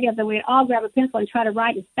on the radio, then we'd all grab a pencil and try to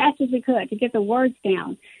write as fast as we could to get the words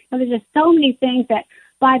down. There's just so many things that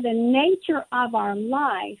by the nature of our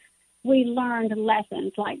life, we learned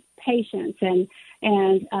lessons like patience and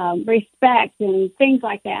respect and things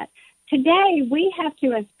like that. Today, we have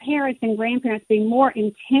to, as parents and grandparents, be more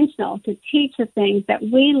intentional to teach the things that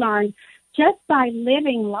we learned just by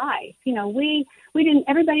living life.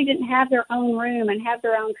 Everybody didn't have their own room and have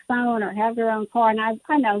their own phone or have their own car. And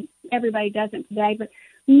I know everybody doesn't today, but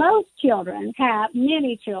many children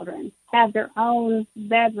have their own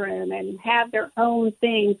bedroom and have their own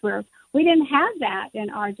things, where we didn't have that in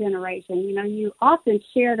our generation. You often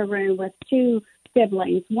shared a room with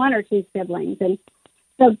one or two siblings. And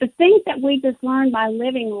so the things that we just learned by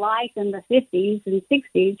living life in the 50s and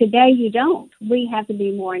 60s, today you don't. We have to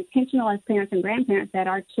be more intentional as parents and grandparents that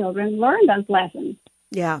our children learn those lessons.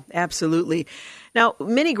 Yeah, absolutely. Now,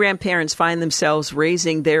 many grandparents find themselves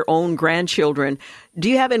raising their own grandchildren. Do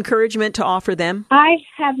you have encouragement to offer them? I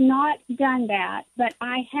have not done that, but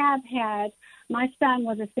I have had, my son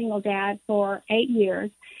was a single dad for 8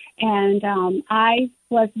 years, and I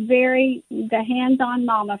was the hands-on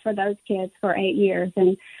mama for those kids for 8 years.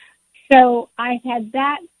 And so I had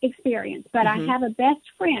that experience, but I have a best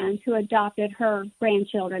friend who adopted her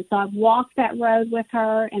grandchildren. So I've walked that road with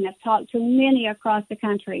her and have talked to many across the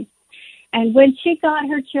country. And when she got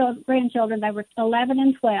her grandchildren, they were 11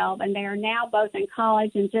 and 12, and they are now both in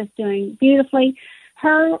college and just doing beautifully.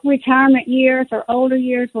 her retirement years or older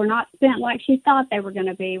years were not spent like she thought they were going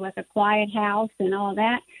to be, with a quiet house and all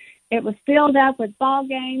that. It was filled up with ball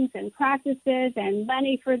games and practices and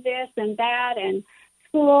money for this and that and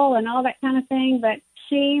school and all that kind of thing. But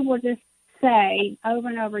she will just say over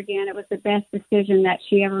and over again it was the best decision that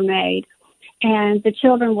she ever made. And the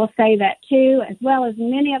children will say that too, as well as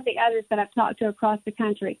many of the others that I've talked to across the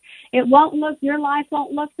country. Your life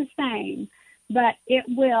won't look the same, but it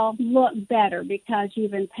will look better because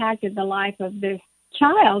you've impacted the life of this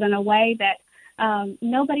child in a way that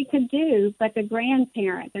nobody could do but the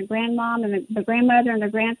grandparent, the grandmom, and the grandmother and the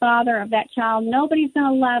grandfather of that child. Nobody's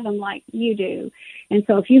going to love them like you do. And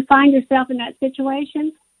so if you find yourself in that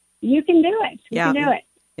situation, you can do it. You can do it.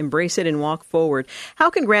 Embrace it and walk forward. How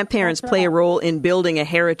can grandparents play a role in building a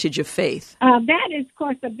heritage of faith? That is, of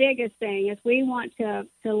course, the biggest thing is we want to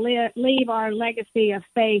leave our legacy of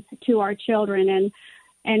faith to our children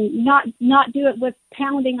and not do it with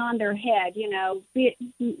pounding on their head,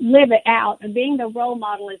 live it out. And being the role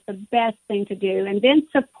model is the best thing to do. And then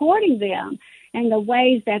supporting them in the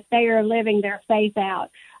ways that they are living their faith out.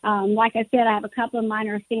 Like I said, I have a couple of mine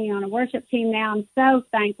are singing on a worship team now. I'm so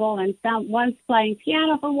thankful. And one's playing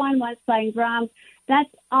piano for one's playing drums. That's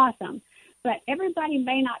awesome. But everybody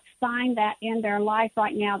may not find that in their life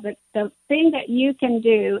right now. But the thing that you can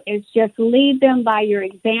do is just lead them by your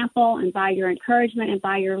example and by your encouragement and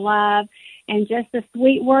by your love and just the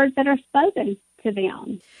sweet words that are spoken to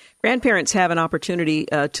them. Grandparents have an opportunity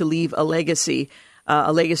to leave a legacy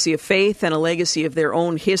of faith and a legacy of their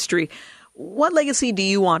own history. What legacy do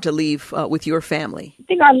you want to leave with your family? I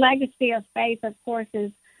think our legacy of faith, of course,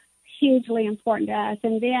 is hugely important to us.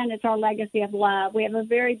 And then it's our legacy of love. We have a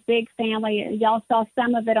very big family. Y'all saw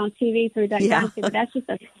some of it on TV through that country, but that's just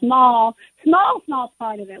a small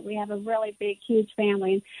part of it. We have a really big, huge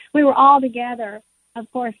family. And we were all together, of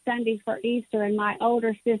course, Sunday for Easter. And my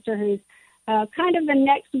older sister, who's kind of the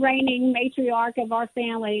next reigning matriarch of our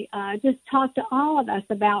family, just talked to all of us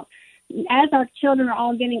about, as our children are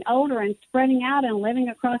all getting older and spreading out and living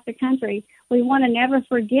across the country, we want to never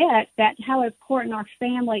forget that how important our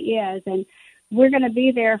family is. And we're going to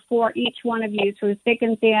be there for each one of you through thick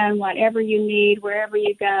and thin, whatever you need, wherever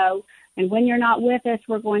you go. And when you're not with us,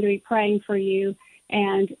 we're going to be praying for you.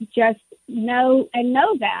 And just know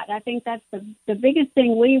that. I think that's the biggest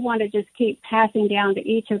thing we want to just keep passing down to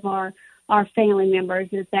each of our family members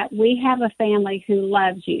is that we have a family who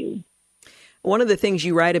loves you. One of the things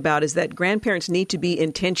you write about is that grandparents need to be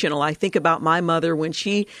intentional. I think about my mother when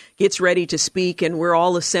she gets ready to speak and we're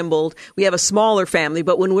all assembled. We have a smaller family,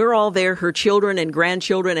 but when we're all there, her children and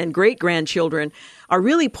grandchildren and great-grandchildren are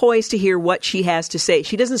really poised to hear what she has to say.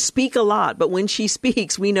 She doesn't speak a lot, but when she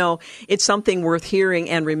speaks, we know it's something worth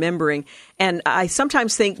hearing and remembering. And I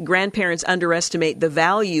sometimes think grandparents underestimate the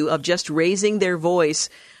value of just raising their voice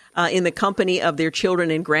in the company of their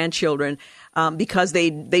children and grandchildren. Because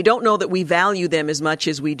they don't know that we value them as much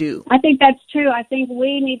as we do. I think that's true. I think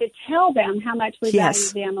we need to tell them how much we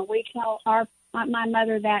value them. And we tell my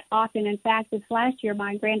mother that often. In fact, this last year,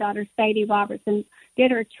 my granddaughter, Sadie Robertson,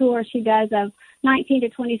 did her tour. She does a 19 to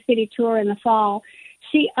 20 city tour in the fall.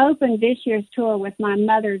 She opened this year's tour with my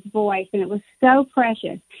mother's voice, and it was so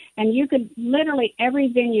precious. And you could literally,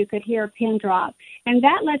 every venue could hear a pin drop. And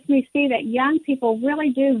that lets me see that young people really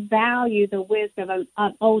do value the wisdom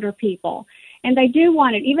of older people. And they do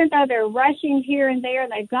want it, even though they're rushing here and there,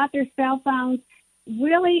 they've got their cell phones.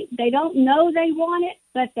 Really, they don't know they want it,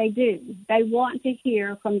 but they do. They want to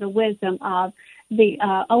hear from the wisdom of the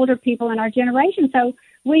older people in our generation. So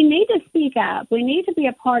we need to speak up. We need to be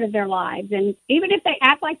a part of their lives. And even if they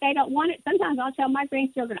act like they don't want it, sometimes I'll tell my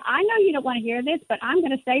grandchildren, I know you don't want to hear this, but I'm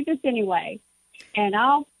going to say this anyway. And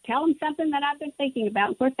I'll tell them something that I've been thinking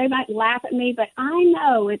about. Of course, they might laugh at me, but I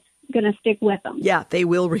know it's going to stick with them. Yeah, they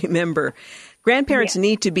will remember. Grandparents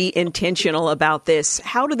need to be intentional about this.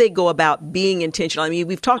 How do they go about being intentional? I mean,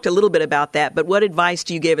 we've talked a little bit about that, but what advice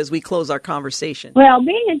do you give as we close our conversation? Well,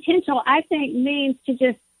 being intentional, I think, means to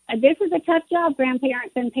just, this is a tough job,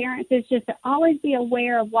 grandparents and parents, is just to always be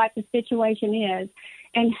aware of what the situation is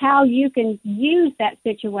and how you can use that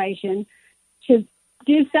situation to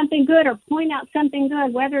do something good or point out something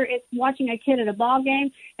good, whether it's watching a kid at a ball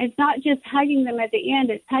game. It's not just hugging them at the end,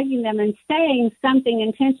 it's hugging them and saying something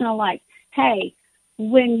intentional like, hey,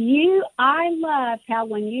 I loved how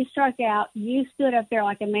when you struck out, you stood up there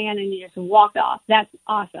like a man and you just walked off. That's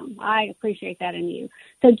awesome. I appreciate that in you.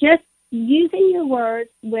 So just using your words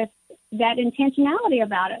with that intentionality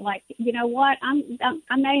about it. Like, you know what,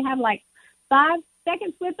 I may have like 5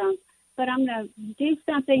 seconds with them, but I'm going to do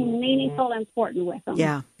something meaningful and important with them.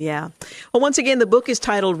 Yeah. Well, once again, the book is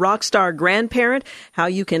titled Rockstar Grandparent, How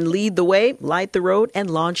You Can Lead the Way, Light the Road, and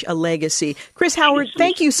Launch a Legacy. Chris Howard,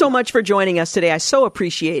 thank you so much for joining us today. I so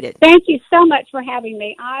appreciate it. Thank you so much for having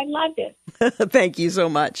me. I loved it. Thank you so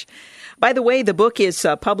much. By the way, the book is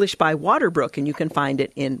published by Waterbrook, and you can find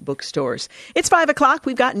it in bookstores. It's 5 o'clock.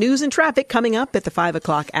 We've got news and traffic coming up at the 5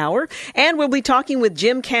 o'clock hour. And we'll be talking with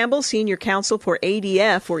Jim Campbell, Senior Counsel for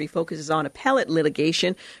ADF, where he focuses on appellate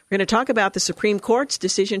litigation. We're going to talk about the Supreme Court's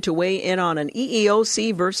decision to weigh in on an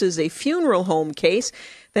EEOC versus a funeral home case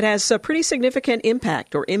that has a pretty significant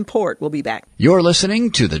impact or import. We'll be back. You're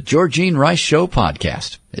listening to the Georgene Rice Show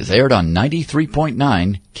podcast. It's aired on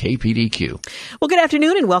 93.9 KPDQ. Well, good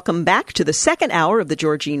afternoon and welcome back to the second hour of the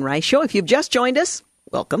Georgene Rice Show. If you've just joined us,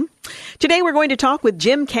 welcome. Today we're going to talk with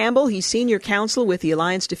Jim Campbell. He's Senior Counsel with the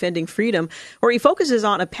Alliance Defending Freedom, where he focuses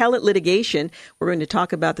on appellate litigation. We're going to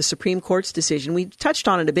talk about the Supreme Court's decision. We touched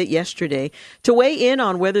on it a bit yesterday to weigh in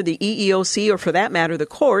on whether the EEOC, or for that matter, the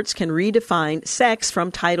courts, can redefine sex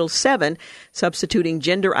from Title VII, substituting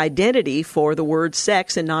gender identity for the word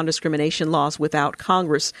sex in non-discrimination laws without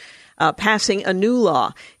Congress passing a new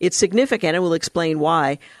law. It's significant, and we'll explain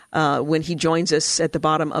why when he joins us at the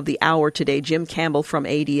bottom of the hour today. Jim Campbell from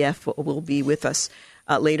ADF will be with us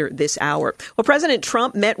later this hour. Well, President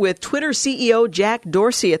Trump met with Twitter CEO Jack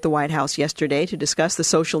Dorsey at the White House yesterday to discuss the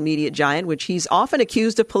social media giant, which he's often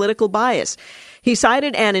accused of political bias. He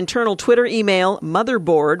cited an internal Twitter email,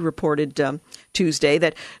 Motherboard reported Tuesday,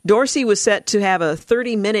 that Dorsey was set to have a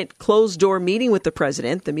 30-minute closed-door meeting with the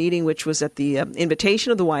president. The meeting, which was at the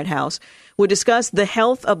invitation of the White House, would discuss the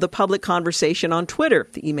health of the public conversation on Twitter,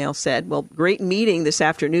 the email said. Well, great meeting this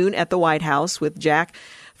afternoon at the White House with Jack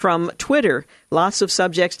from Twitter. Lots of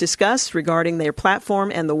subjects discussed regarding their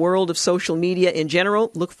platform and the world of social media in general.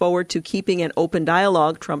 Look forward to keeping an open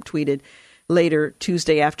dialogue, Trump tweeted later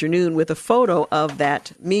Tuesday afternoon with a photo of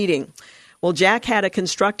that meeting. Well, Jack had a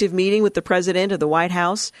constructive meeting with the president of the White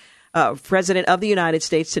House, President of the United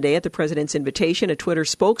States today at the president's invitation, a Twitter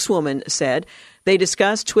spokeswoman said. They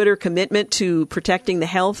discussed Twitter's commitment to protecting the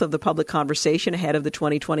health of the public conversation ahead of the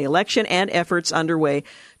 2020 election and efforts underway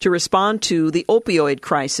to respond to the opioid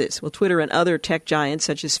crisis. Well, Twitter and other tech giants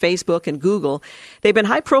such as Facebook and Google, they've been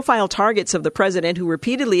high-profile targets of the president, who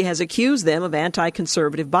repeatedly has accused them of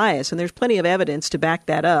anti-conservative bias. And there's plenty of evidence to back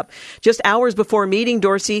that up. Just hours before meeting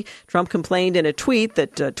Dorsey, Trump complained in a tweet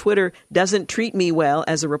that Twitter doesn't treat me well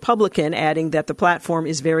as a Republican, adding that the platform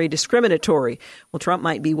is very discriminatory. Well, Trump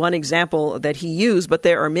might be one example that he used, but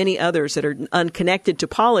there are many others that are unconnected to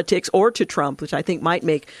politics or to Trump, which I think might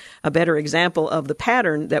make a better example of the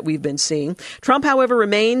pattern that we've been seeing. Trump, however,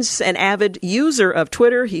 remains an avid user of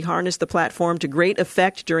Twitter. He harnessed the platform to great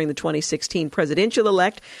effect during the 2016 presidential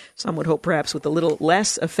elect. Some would hope perhaps with a little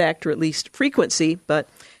less effect, or at least frequency, but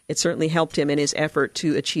it certainly helped him in his effort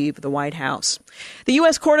to achieve the White House. The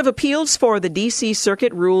U.S. Court of Appeals for the D.C.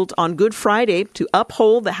 Circuit ruled on Good Friday to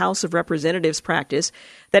uphold the House of Representatives' practice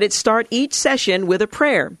that it start each session with a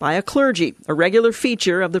prayer by a clergy, a regular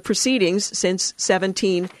feature of the proceedings since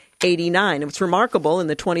 1789. It's remarkable in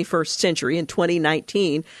the 21st century, in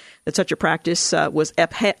 2019, that such a practice was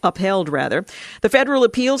upheld. The Federal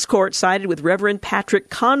Appeals Court sided with Reverend Patrick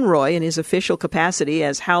Conroy in his official capacity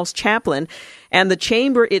as House chaplain, and the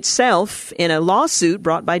chamber itself in a lawsuit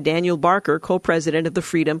brought by Daniel Barker, co-president of the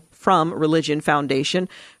Freedom from Religion Foundation.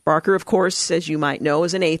 Barker, of course, as you might know,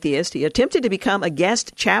 is an atheist. He attempted to become a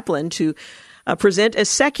guest chaplain to present a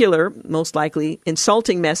secular, most likely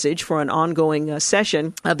insulting message for an ongoing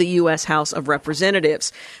session of the U.S. House of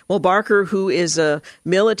Representatives. Well, Barker, who is a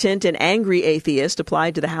militant and angry atheist,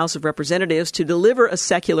 applied to the House of Representatives to deliver a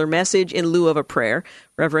secular message in lieu of a prayer.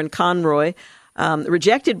 Reverend Conroy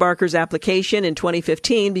rejected Barker's application in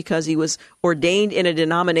 2015 because he was ordained in a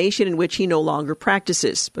denomination in which he no longer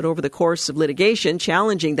practices. But over the course of litigation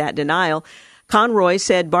challenging that denial, Conroy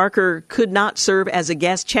said Barker could not serve as a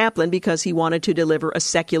guest chaplain because he wanted to deliver a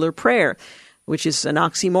secular prayer, which is an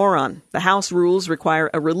oxymoron. The House rules require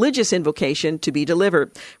a religious invocation to be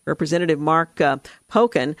delivered. Representative Mark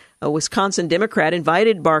Pocan, a Wisconsin Democrat,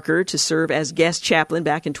 invited Barker to serve as guest chaplain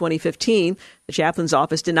back in 2015. The chaplain's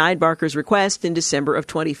office denied Barker's request in December of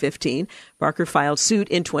 2015. Barker filed suit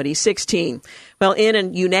in 2016. Well, in a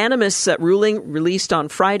unanimous ruling released on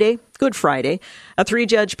Friday, Good Friday, a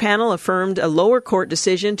 3-judge panel affirmed a lower court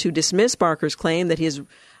decision to dismiss Barker's claim that his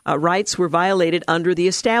rights were violated under the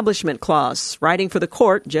Establishment Clause. Writing for the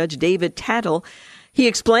court, Judge David Tattle He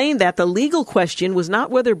explained that the legal question was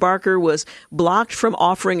not whether Barker was blocked from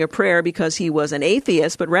offering a prayer because he was an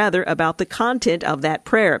atheist, but rather about the content of that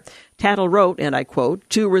prayer. Tattle wrote, and I quote,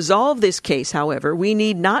 "To resolve this case, however, we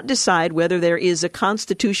need not decide whether there is a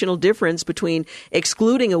constitutional difference between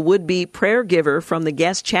excluding a would-be prayer giver from the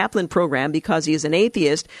guest chaplain program because he is an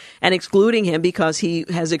atheist and excluding him because he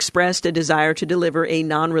has expressed a desire to deliver a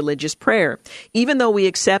non-religious prayer. Even though we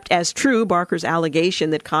accept as true Barker's allegation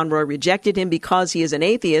that Conroy rejected him because he is an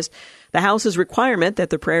atheist, the House's requirement that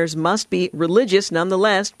the prayers must be religious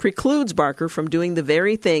nonetheless precludes Barker from doing the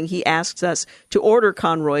very thing he asks us to order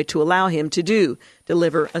Conroy to allow him to do,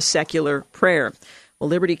 deliver a secular prayer." Well,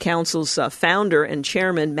 Liberty Counsel's founder and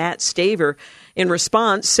chairman, Matt Staver, in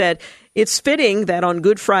response said, "It's fitting that on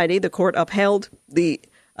Good Friday the court upheld the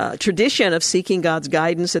tradition of seeking God's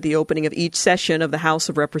guidance at the opening of each session of the House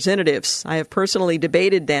of Representatives. I have personally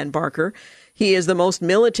debated Dan Barker. He is the most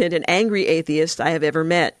militant and angry atheist I have ever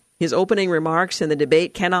met. His opening remarks in the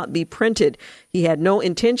debate cannot be printed. He had no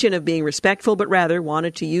intention of being respectful, but rather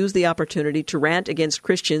wanted to use the opportunity to rant against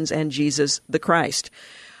Christians and Jesus the Christ."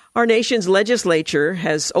 Our nation's legislature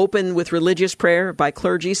has opened with religious prayer by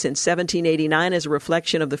clergy since 1789 as a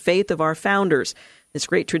reflection of the faith of our founders. This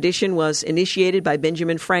great tradition was initiated by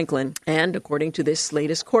Benjamin Franklin, and according to this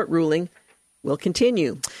latest court ruling, will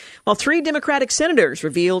continue. Well, 3 Democratic senators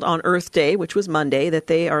revealed on Earth Day, which was Monday, that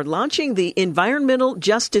they are launching the Environmental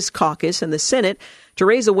Justice Caucus in the Senate to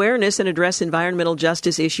raise awareness and address environmental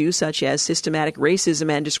justice issues such as systematic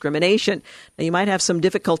racism and discrimination. Now, you might have some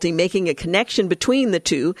difficulty making a connection between the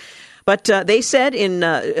two, but they said in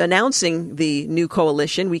announcing the new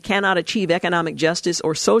coalition, we cannot achieve economic justice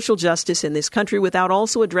or social justice in this country without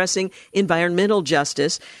also addressing environmental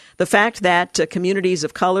justice. The fact that communities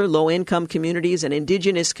of color, low-income communities, and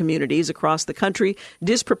indigenous communities across the country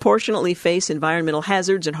disproportionately face environmental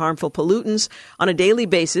hazards and harmful pollutants on a daily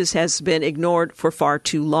basis has been ignored for far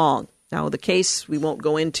too long. Now, the case we won't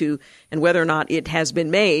go into and whether or not it has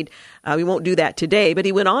been made, we won't do that today. But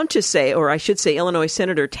he went on to say, or I should say Illinois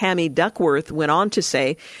Senator Tammy Duckworth went on to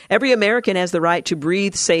say, every American has the right to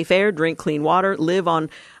breathe safe air, drink clean water, live on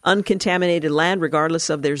uncontaminated land regardless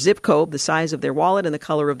of their zip code, the size of their wallet, and the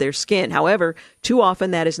color of their skin. However, too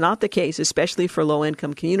often that is not the case, especially for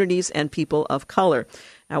low-income communities and people of color.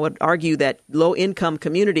 I would argue that low-income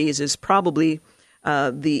communities is probably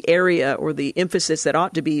the area or the emphasis that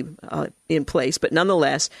ought to be in place. But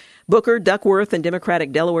nonetheless, Booker, Duckworth, and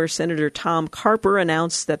Democratic Delaware Senator Tom Carper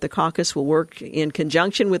announced that the caucus will work in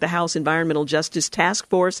conjunction with the House Environmental Justice Task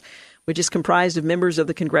Force, which is comprised of members of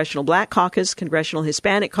the Congressional Black Caucus, Congressional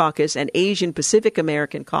Hispanic Caucus, and Asian Pacific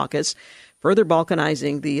American Caucus, further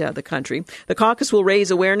balkanizing the country. The caucus will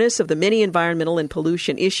raise awareness of the many environmental and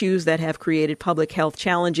pollution issues that have created public health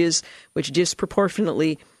challenges, which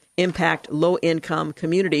disproportionately impact low-income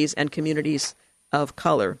communities and communities of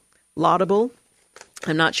color. Laudable.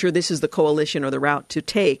 I'm not sure this is the coalition or the route to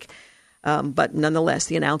take, but nonetheless,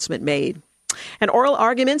 the announcement made. And oral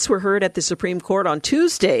arguments were heard at the Supreme Court on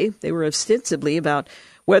Tuesday. They were ostensibly about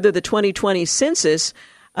whether the 2020 census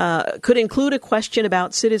could include a question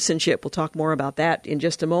about citizenship. We'll talk more about that in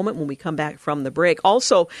just a moment when we come back from the break.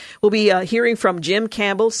 Also, we'll be hearing from Jim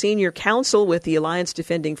Campbell, senior counsel with the Alliance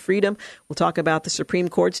Defending Freedom. We'll talk about the Supreme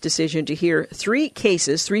Court's decision to hear 3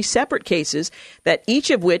 separate cases, that each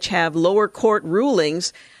of which have lower court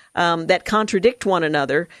rulings that contradict one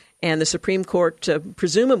another. And the Supreme Court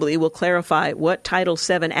presumably will clarify what Title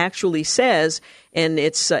VII actually says in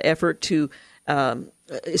its effort to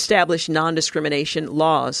establish non-discrimination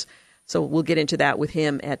laws. So we'll get into that with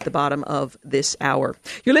him at the bottom of this hour.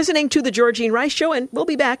 You're listening to The Georgene Rice Show, and we'll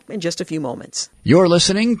be back in just a few moments. You're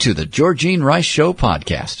listening to The Georgene Rice Show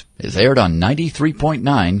podcast. It's aired on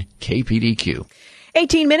 93.9 KPDQ.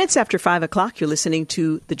 18 minutes after 5 o'clock, you're listening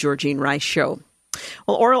to The Georgene Rice Show.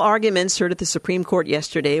 Well, oral arguments heard at the Supreme Court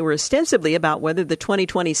yesterday were ostensibly about whether the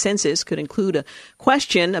 2020 census could include a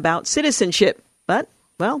question about citizenship. But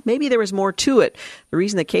well, maybe there was more to it. The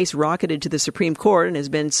reason the case rocketed to the Supreme Court and has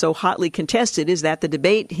been so hotly contested is that the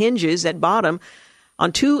debate hinges at bottom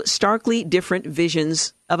on 2 starkly different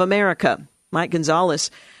visions of America. Mike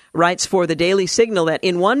Gonzalez writes for the Daily Signal that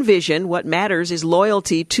in one vision, what matters is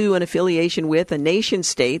loyalty to an affiliation with a nation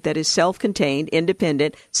state that is self-contained,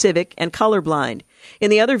 independent, civic, and colorblind. In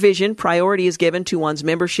the other vision, priority is given to one's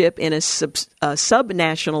membership in a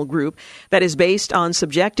subnational group that is based on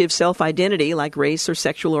subjective self-identity like race or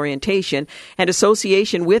sexual orientation, and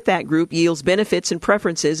association with that group yields benefits and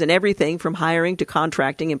preferences in everything from hiring to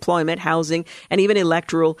contracting, employment, housing, and even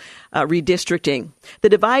electoral redistricting. The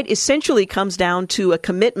divide essentially comes down to a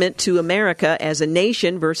commitment to America as a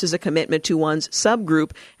nation versus a commitment to one's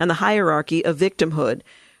subgroup and the hierarchy of victimhood.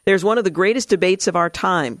 There's one of the greatest debates of our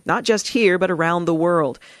time, not just here, but around the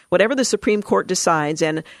world. Whatever the Supreme Court decides,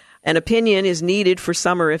 and an opinion is needed for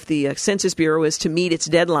summer if the Census Bureau is to meet its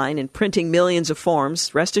deadline in printing millions of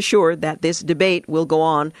forms, rest assured that this debate will go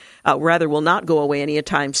on, will not go away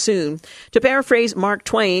anytime soon. To paraphrase Mark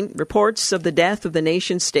Twain, reports of the death of the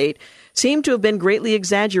nation-state seem to have been greatly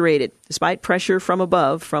exaggerated, despite pressure from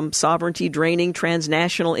above, from sovereignty-draining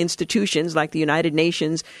transnational institutions like the United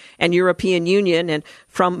Nations and European Union, and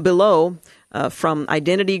from below, from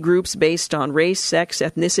identity groups based on race, sex,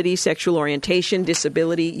 ethnicity, sexual orientation,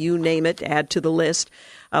 disability, you name it, add to the list,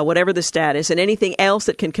 whatever the status, and anything else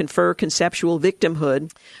that can confer conceptual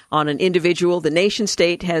victimhood on an individual. The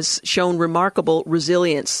nation-state has shown remarkable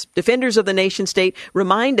resilience. Defenders of the nation-state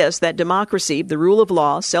remind us that democracy, the rule of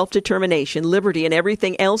law, self-determination, liberty, and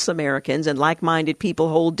everything else Americans and like-minded people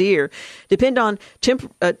hold dear depend on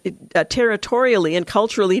territorially and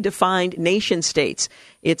culturally defined nation-states.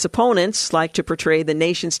 Its opponents like to portray the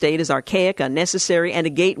nation-state as archaic, unnecessary, and a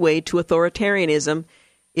gateway to authoritarianism,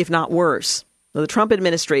 if not worse. The Trump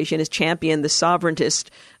administration has championed the sovereigntist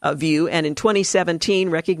view, and in 2017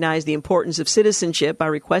 recognized the importance of citizenship by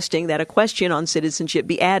requesting that a question on citizenship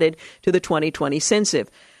be added to the 2020 census.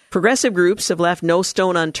 Progressive groups have left no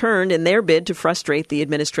stone unturned in their bid to frustrate the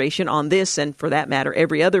administration on this and, for that matter,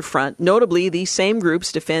 every other front. Notably, these same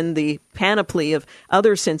groups defend the panoply of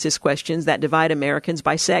other census questions that divide Americans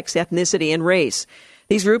by sex, ethnicity, and race.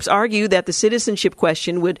 These groups argue that the citizenship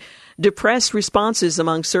question would depress responses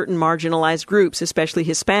among certain marginalized groups, especially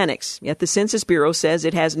Hispanics. Yet the Census Bureau says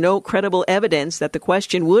it has no credible evidence that the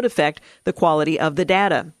question would affect the quality of the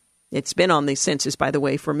data. It's been on the census, by the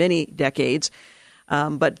way, for many decades,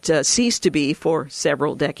 but ceased to be for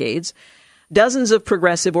several decades. Dozens of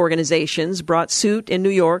progressive organizations brought suit in New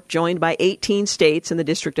York, joined by 18 states and the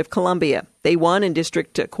District of Columbia. They won in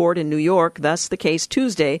district court in New York. Thus, the case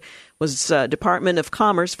Tuesday was Department of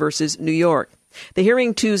Commerce versus New York. The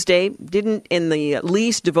hearing Tuesday didn't in the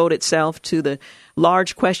least devote itself to the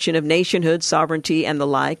large question of nationhood, sovereignty, and the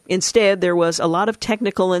like. Instead, there was a lot of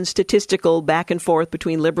technical and statistical back and forth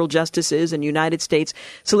between liberal justices and United States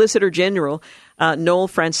Solicitor General Noel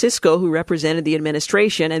Francisco, who represented the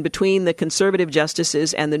administration, and between the conservative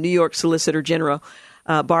justices and the New York Solicitor General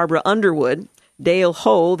Barbara Underwood. Dale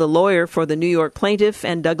Ho, the lawyer for the New York plaintiff,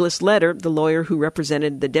 and Douglas Leder, the lawyer who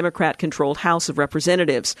represented the Democrat-controlled House of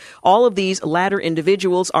Representatives. All of these latter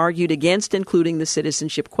individuals argued against including the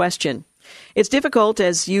citizenship question. It's difficult,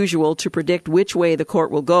 as usual, to predict which way the court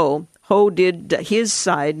will go. Ho did his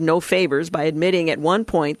side no favors by admitting at one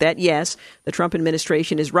point that, yes, the Trump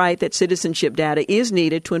administration is right that citizenship data is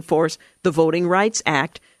needed to enforce the Voting Rights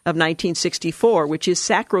Act of 1964, which is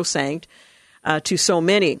sacrosanct to so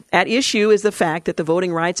many. At issue is the fact that the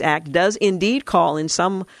Voting Rights Act does indeed call in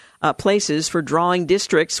some places for drawing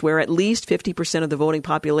districts where at least 50% of the voting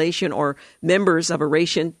population are members of a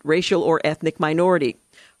racial or ethnic minority.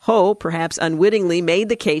 Ho, perhaps unwittingly, made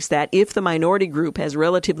the case that if the minority group has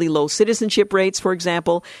relatively low citizenship rates, for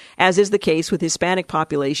example, as is the case with Hispanic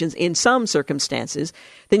populations in some circumstances,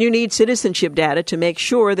 then you need citizenship data to make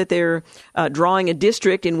sure that they're drawing a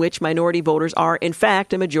district in which minority voters are, in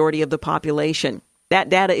fact, a majority of the population. That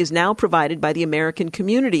data is now provided by the American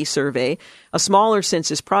Community Survey, a smaller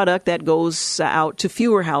census product that goes out to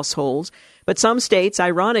fewer households. But some states,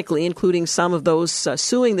 ironically, including some of those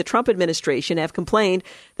suing the Trump administration, have complained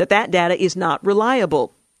that that data is not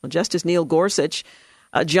reliable. Well, Justice Neil Gorsuch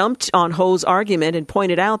jumped on Ho's argument and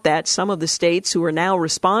pointed out that some of the states who are now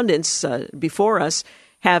respondents before us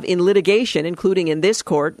have in litigation, including in this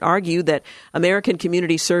court, argued that American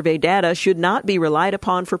Community Survey data should not be relied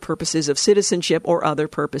upon for purposes of citizenship or other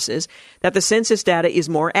purposes, that the census data is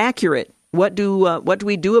more accurate. What do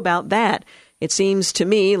we do about that? It seems to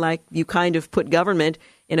me like you kind of put government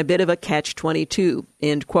in a bit of a catch-22,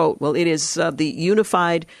 end quote. Well, it is the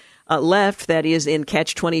unified left that is in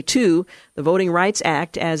catch-22. The Voting Rights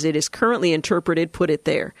Act, as it is currently interpreted, put it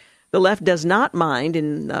there. The left does not mind,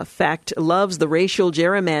 in fact, loves the racial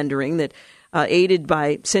gerrymandering that aided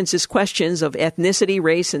by census questions of ethnicity,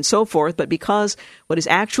 race, and so forth. But because what is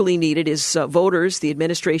actually needed is voters, the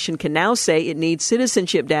administration can now say it needs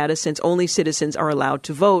citizenship data since only citizens are allowed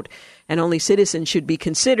to vote, and only citizens should be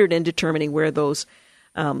considered in determining where those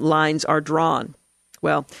lines are drawn.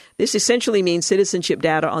 Well, this essentially means citizenship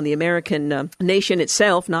data on the American nation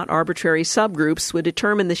itself, not arbitrary subgroups, would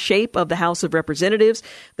determine the shape of the House of Representatives,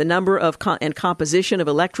 the number of and composition of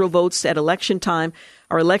electoral votes at election time.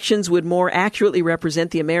 Our elections would more accurately represent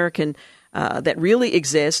the American that really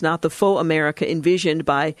exists, not the faux America envisioned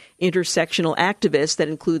by intersectional activists that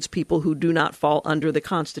includes people who do not fall under the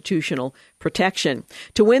constitutional protection.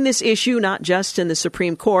 To win this issue, not just in the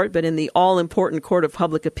Supreme Court, but in the all-important court of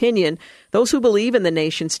public opinion, those who believe in the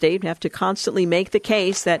nation state have to constantly make the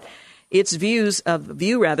case that its view of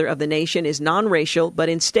the nation is non-racial, but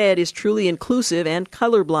instead is truly inclusive and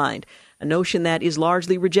colorblind. A notion that is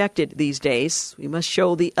largely rejected these days. We must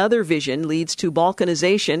show the other vision leads to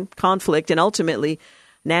balkanization, conflict, and ultimately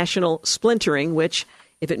national splintering, which,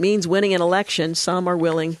 if it means winning an election, some are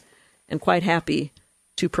willing and quite happy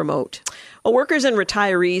to promote. Well, workers and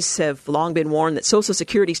retirees have long been warned that Social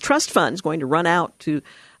Security's trust fund is going to run out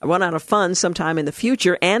of funds sometime in the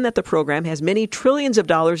future, and that the program has many trillions of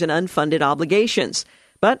dollars in unfunded obligations.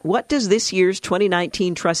 But what does this year's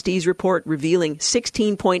 2019 trustees report revealing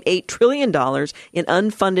 $16.8 trillion in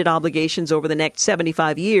unfunded obligations over the next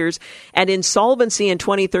 75 years and insolvency in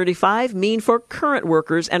 2035 mean for current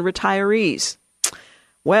workers and retirees?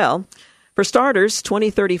 Well, for starters,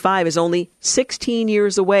 2035 is only 16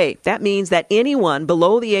 years away. That means that anyone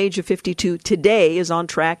below the age of 52 today is on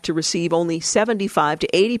track to receive only 75 to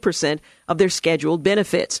 80% of their scheduled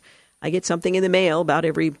benefits. I get something in the mail about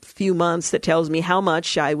every few months that tells me how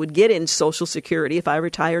much I would get in Social Security if I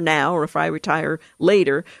retire now or if I retire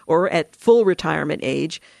later or at full retirement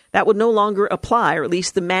age. That would no longer apply, or at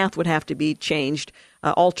least the math would have to be changed,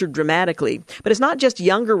 altered dramatically. But it's not just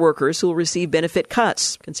younger workers who will receive benefit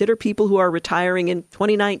cuts. Consider people who are retiring in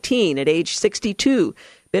 2019 at age 62.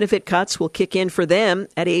 Benefit cuts will kick in for them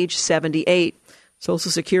at age 78.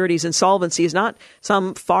 Social Security's insolvency is not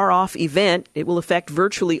some far-off event. It will affect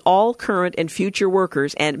virtually all current and future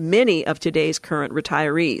workers and many of today's current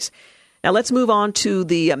retirees. Now let's move on to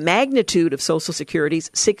the magnitude of Social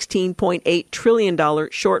Security's $16.8 trillion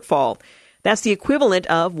shortfall. That's the equivalent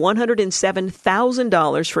of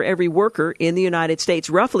 $107,000 for every worker in the United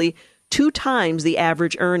States, roughly 2 times the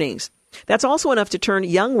average earnings. That's also enough to turn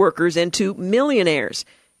young workers into millionaires.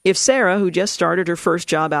 If Sarah, who just started her first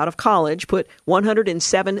job out of college, put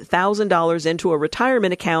 $107,000 into a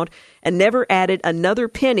retirement account and never added another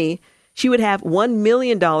penny, she would have $1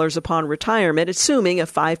 million upon retirement, assuming a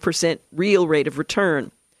 5% real rate of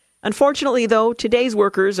return. Unfortunately, though, today's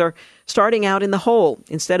workers are starting out in the hole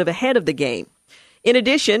instead of ahead of the game. In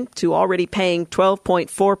addition to already paying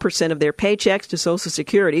 12.4% of their paychecks to Social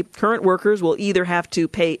Security, current workers will either have to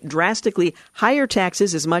pay drastically higher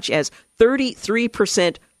taxes, as much as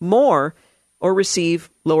 33% more, or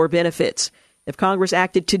receive lower benefits. If Congress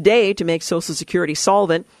acted today to make Social Security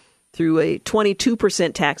solvent through a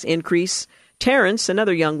 22% tax increase, Terrence,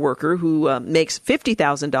 another young worker who makes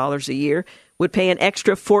 $50,000 a year, would pay an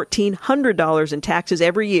extra $1,400 in taxes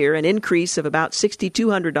every year, an increase of about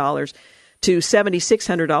 $6,200 to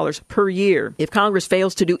 $7,600 per year. If Congress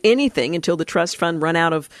fails to do anything until the trust fund run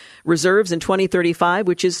out of reserves in 2035,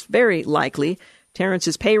 which is very likely,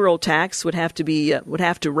 Terrence's payroll tax would have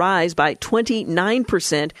to rise by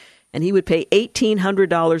 29%, and he would pay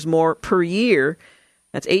 $1,800 more per year.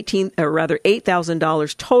 That's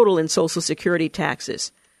 $8,000 total in Social Security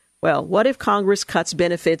taxes. Well, what if Congress cuts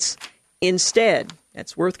benefits instead?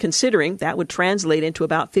 That's worth considering. That would translate into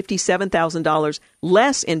about $57,000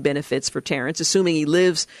 less in benefits for Terrence, assuming he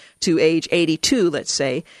lives to age 82, let's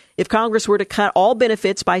say. If Congress were to cut all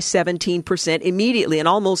benefits by 17% immediately, and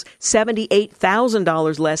almost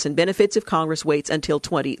 $78,000 less in benefits if Congress waits until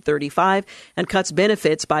 2035 and cuts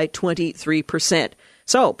benefits by 23%.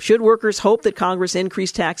 So, should workers hope that Congress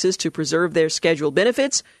increase taxes to preserve their scheduled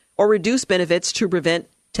benefits or reduce benefits to prevent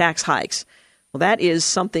tax hikes? Well, that is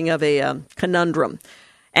something of a conundrum.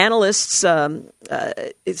 Analysts at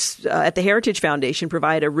the Heritage Foundation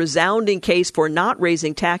provide a resounding case for not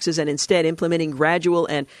raising taxes and instead implementing gradual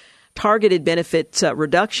and targeted benefit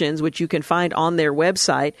reductions, which you can find on their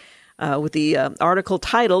website with the article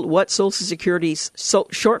titled, "What Social Security's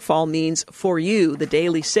Shortfall Means for You, the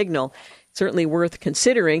Daily Signal." Certainly worth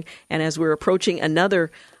considering. And as we're approaching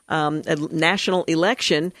another national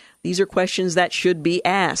election, these are questions that should be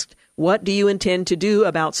asked. What do you intend to do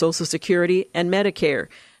about Social Security and Medicare?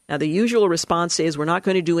 Now, the usual response is we're not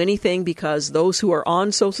going to do anything because those who are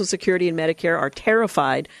on Social Security and Medicare are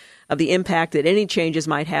terrified of the impact that any changes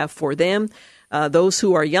might have for them. Those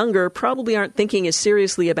who are younger probably aren't thinking as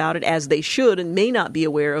seriously about it as they should and may not be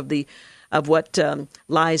aware of what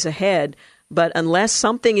lies ahead. But unless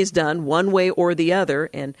something is done one way or the other,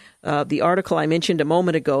 and the article I mentioned a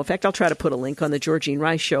moment ago, in fact, I'll try to put a link on the Georgene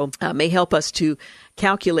Rice Show, may help us to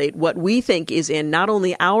calculate what we think is in not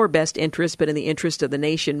only our best interest, but in the interest of the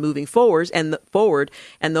nation moving forward,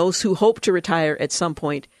 and those who hope to retire at some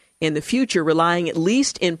point in the future, relying at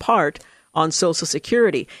least in part on Social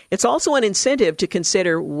Security. It's also an incentive to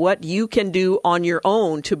consider what you can do on your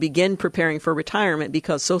own to begin preparing for retirement,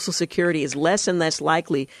 because Social Security is less and less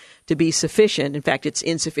likely to be sufficient. In fact, it's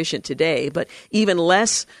insufficient today, but even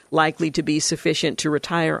less likely to be sufficient to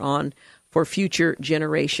retire on for future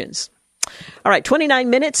generations. All right,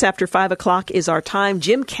 29 minutes after 5 o'clock is our time.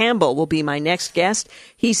 Jim Campbell will be my next guest.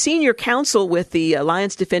 He's senior counsel with the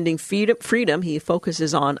Alliance Defending Freedom. He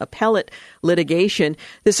focuses on appellate litigation.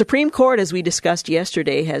 The Supreme Court, as we discussed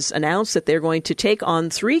yesterday, has announced that they're going to take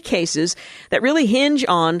on 3 cases that really hinge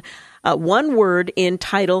on one word in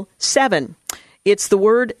Title VII. It's the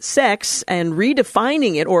word sex, and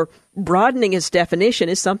redefining it or broadening its definition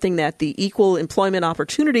is something that the Equal Employment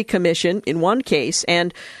Opportunity Commission, in one case,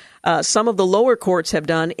 and some of the lower courts have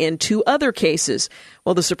done in 2 other cases.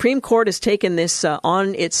 Well, the Supreme Court has taken this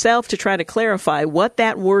on itself to try to clarify what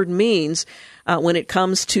that word means when it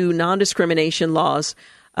comes to non-discrimination laws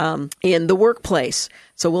in the workplace.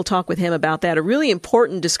 So we'll talk with him about that. A really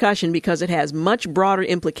important discussion because it has much broader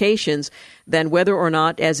implications than whether or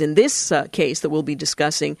not, as in this case that we'll be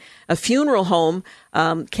discussing, a funeral home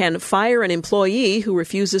can fire an employee who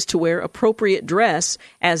refuses to wear appropriate dress,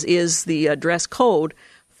 as is the dress code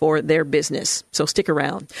for their business. So stick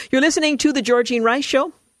around. You're listening to The Georgene Rice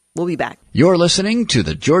Show. We'll be back. You're listening to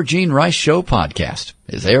The Georgene Rice Show podcast.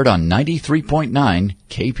 It's aired on 93.9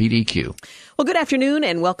 KPDQ. Well, good afternoon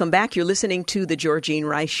and welcome back. You're listening to The Georgene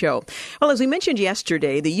Rice Show. Well, as we mentioned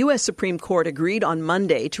yesterday, the U.S. Supreme Court agreed on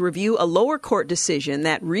Monday to review a lower court decision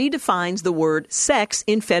that redefines the word sex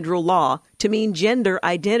in federal law to mean gender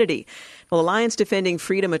identity. Well, Alliance Defending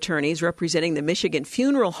Freedom attorneys representing the Michigan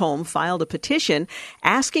Funeral Home filed a petition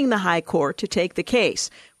asking the High Court to take the case.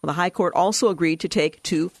 Well, the High Court also agreed to take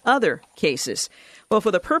 2 other cases. Well,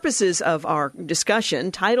 for the purposes of our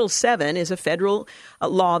discussion, Title VII is a federal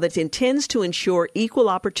law that intends to ensure equal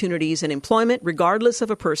opportunities in employment regardless of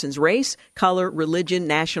a person's race, color, religion,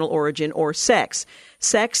 national origin, or sex.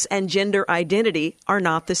 Sex and gender identity are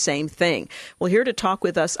not the same thing. Well, here to talk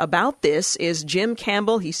with us about this is Jim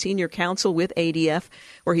Campbell. He's senior counsel with ADF,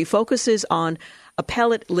 where he focuses on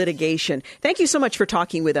appellate litigation. Thank you so much for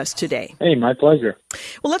talking with us today. Hey, my pleasure.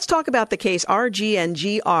 Well, let's talk about the case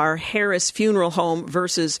RG&GR Harris Funeral Home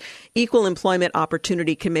versus Equal Employment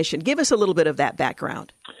Opportunity Commission. Give us a little bit of that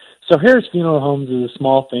background. So Harris Funeral Homes is a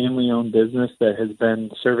small family-owned business that has been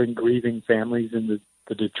serving grieving families in the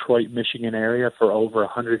Detroit, Michigan area for over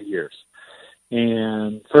 100 years.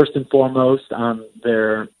 And first and foremost on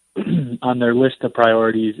their list of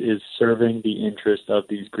priorities is serving the interest of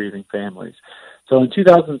these grieving families. So in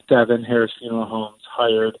 2007, Harris Funeral Homes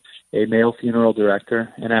hired a male funeral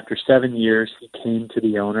director, and after 7 years, he came to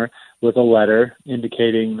the owner with a letter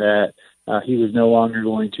indicating that he was no longer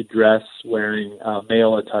going to dress wearing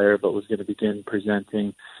male attire, but was going to begin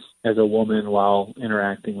presenting as a woman while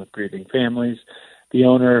interacting with grieving families. The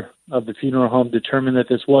owner of the funeral home determined that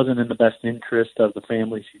this wasn't in the best interest of the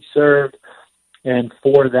families he served. And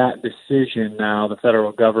for that decision now, the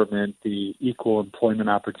federal government, the Equal Employment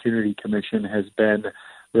Opportunity Commission, has been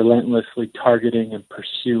relentlessly targeting and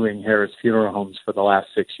pursuing Harris Funeral Homes for the last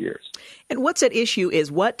 6 years. And what's at issue is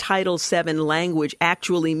what Title VII language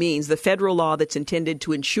actually means, the federal law that's intended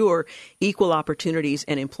to ensure equal opportunities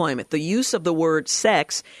in employment. The use of the word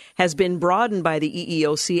sex has been broadened by the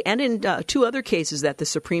EEOC and in 2 other cases that the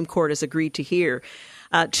Supreme Court has agreed to hear.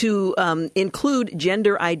 To include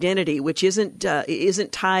gender identity, which isn't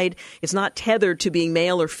tied, it's not tethered to being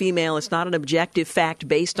male or female. It's not an objective fact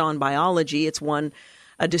based on biology. It's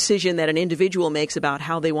a decision that an individual makes about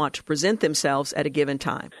how they want to present themselves at a given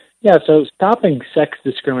time. Yeah, so stopping sex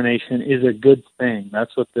discrimination is a good thing.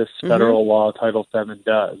 That's what this federal law, Title VII,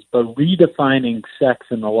 does. But redefining sex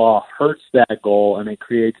in the law hurts that goal, and it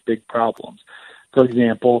creates big problems. For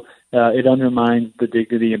example, it undermines the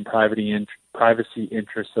dignity and privacy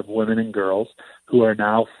interests of women and girls who are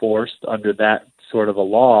now forced under that sort of a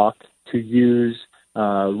law to use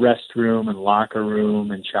restroom and locker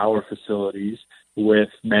room and shower facilities with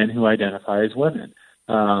men who identify as women.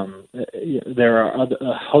 There are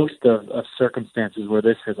a host of circumstances where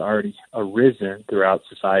this has already arisen throughout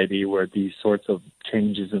society where these sorts of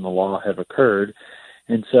changes in the law have occurred.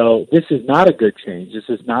 And so this is not a good change. This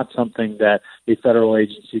is not something that a federal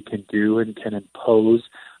agency can do and can impose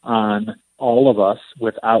on all of us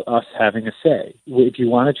without us having a say. If you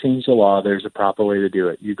want to change the law, there's a proper way to do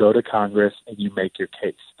it. You go to Congress and you make your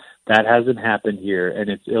case. That hasn't happened here, and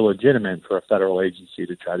it's illegitimate for a federal agency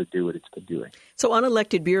to try to do what it's been doing. So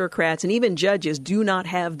unelected bureaucrats and even judges do not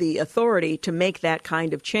have the authority to make that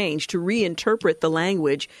kind of change, to reinterpret the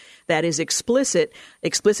language that is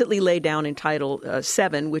explicitly laid down in Title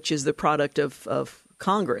VII, which is the product of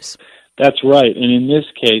Congress. That's right. And in this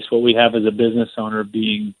case, what we have is a business owner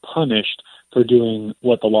being punished for doing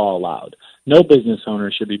what the law allowed. No business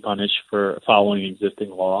owner should be punished for following existing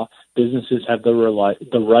law. Businesses have the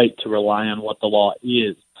right to rely on what the law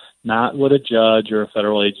is, not what a judge or a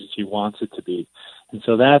federal agency wants it to be. And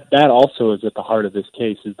so that also is at the heart of this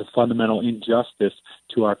case, is the fundamental injustice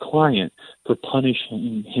to our client for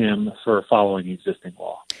punishing him for following existing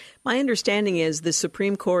law. My understanding is the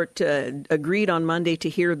Supreme Court agreed on Monday to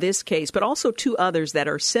hear this case, but also two others that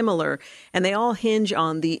are similar, and they all hinge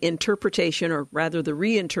on the interpretation, or rather the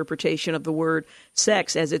reinterpretation of the word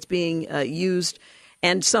sex as it's being used,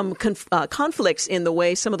 and some conflicts in the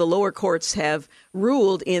way some of the lower courts have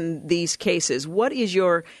ruled in these cases. What is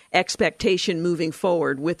your expectation moving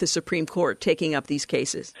forward with the Supreme Court taking up these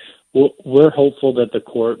cases? Well, we're hopeful that the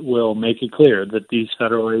court will make it clear that these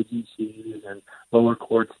federal agencies and lower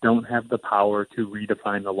courts don't have the power to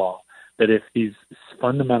redefine the law, that if these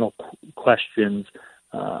fundamental questions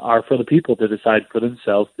are for the people to decide for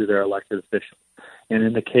themselves through their elected officials. And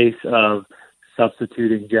in the case of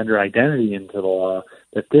substituting gender identity into the law,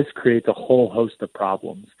 that this creates a whole host of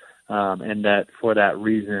problems, and that for that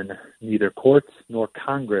reason, neither courts nor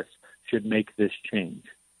Congress should make this change.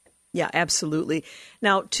 Yeah, absolutely.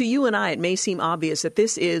 Now, to you and I, it may seem obvious that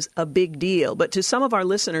this is a big deal, but to some of our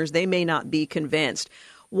listeners, they may not be convinced.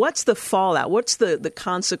 What's the fallout? What's the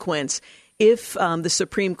consequence if the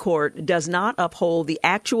Supreme Court does not uphold the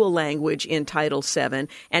actual language in Title VII,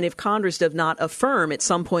 and if Congress does not affirm at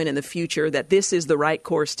some point in the future that this is the right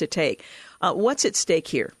course to take? What's at stake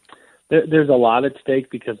here? There's a lot at stake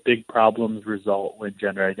because big problems result when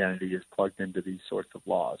gender identity is plugged into these sorts of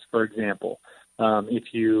laws. For example, if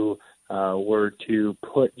you were to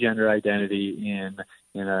put gender identity in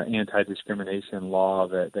an anti-discrimination law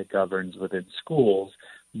that governs within schools,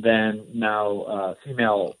 then now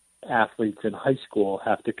female athletes in high school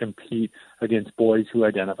have to compete against boys who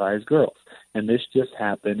identify as girls. And this just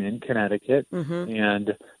happened in Connecticut,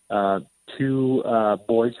 and two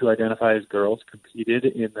boys who identify as girls competed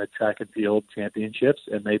in the track and field championships,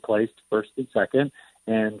 and they placed first and second.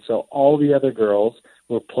 And so all the other girls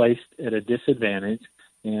were placed at a disadvantage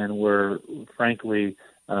and were, frankly,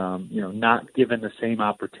 not given the same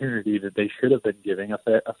opportunity that they should have been given,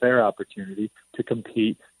 a fair opportunity to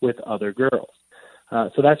compete with other girls.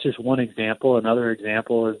 So that's just one example. Another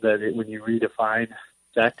example is that when you redefine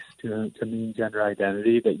sex to mean gender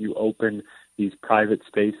identity, that you open these private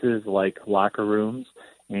spaces like locker rooms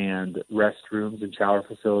and restrooms and shower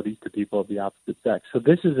facilities to people of the opposite sex. So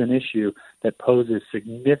this is an issue that poses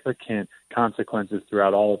significant consequences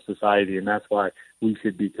throughout all of society, and that's why we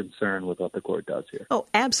should be concerned with what the court does here. Oh,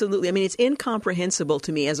 absolutely. I mean, it's incomprehensible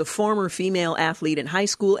to me as a former female athlete in high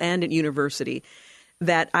school and at university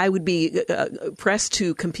that I would be pressed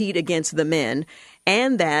to compete against the men,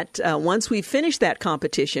 and that once we finish that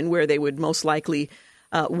competition, where they would most likely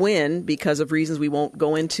win because of reasons we won't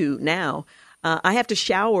go into now, I have to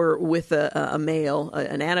shower with a male,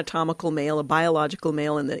 an anatomical male, a biological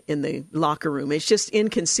male in the locker room. It's just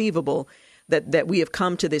inconceivable that we have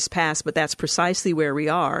come to this pass, but that's precisely where we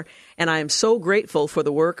are. And I am so grateful for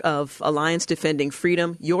the work of Alliance Defending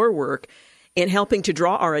Freedom, your work, in helping to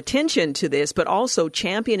draw our attention to this, but also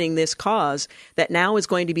championing this cause that now is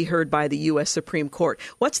going to be heard by the U.S. Supreme Court.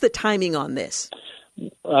 What's the timing on this?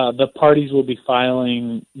 The parties will be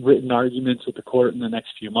filing written arguments with the court in the next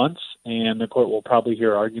few months, and the court will probably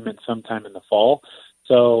hear arguments sometime in the fall.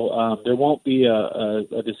 So there won't be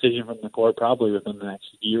a decision from the court probably within the next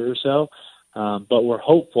year or so. But we're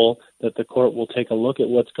hopeful that the court will take a look at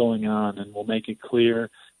what's going on and will make it clear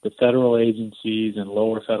that federal agencies and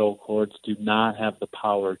lower federal courts do not have the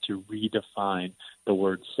power to redefine the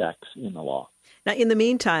word sex in the law. Now, in the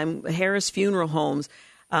meantime, Harris Funeral Homes,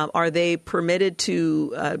 are they permitted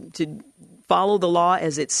to follow the law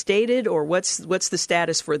as it's stated, or what's the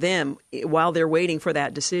status for them while they're waiting for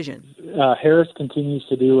that decision? Harris continues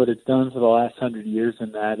to do what it's done for the last 100 years,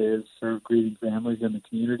 and that is serve grieving families in the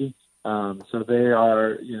community. So they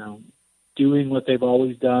are, doing what they've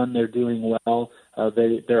always done. They're doing well.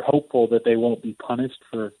 They're hopeful that they won't be punished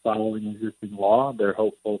for following existing law. They're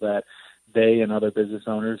hopeful that they and other business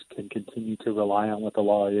owners can continue to rely on what the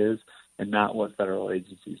law is and not what federal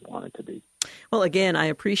agencies want it to be. Well, again, I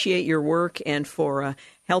appreciate your work and for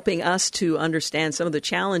helping us to understand some of the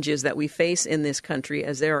challenges that we face in this country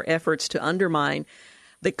as there are efforts to undermine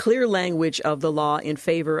the clear language of the law in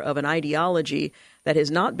favor of an ideology that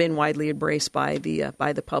has not been widely embraced by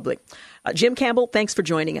the public. Jim Campbell, thanks for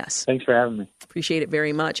joining us. Thanks for having me. Appreciate it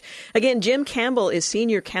very much. Again, Jim Campbell is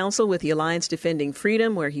senior counsel with the Alliance Defending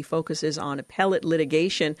Freedom, where he focuses on appellate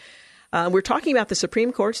litigation. We're talking about the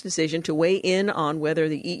Supreme Court's decision to weigh in on whether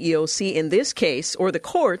the EEOC in this case or the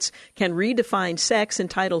courts can redefine sex in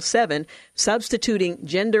Title VII, substituting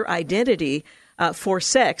gender identity for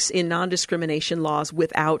sex in non-discrimination laws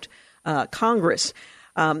without Congress.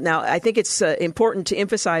 Now, I think it's important to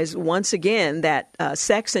emphasize once again that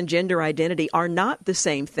sex and gender identity are not the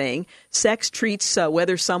same thing. Sex treats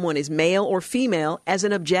whether someone is male or female as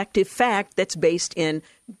an objective fact that's based in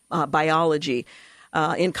biology.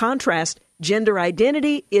 In contrast, gender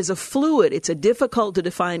identity is a fluid. It's a difficult to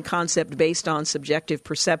define concept based on subjective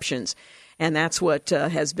perceptions. And that's what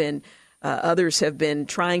has been others have been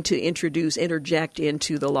trying to interject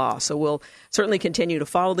into the law. So we'll certainly continue to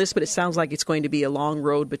follow this, but it sounds like it's going to be a long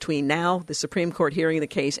road between now, the Supreme Court hearing the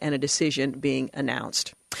case, and a decision being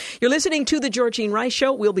announced. You're listening to The Georgene Rice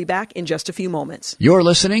Show. We'll be back in just a few moments. You're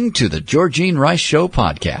listening to The Georgene Rice Show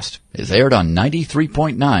podcast. It's aired on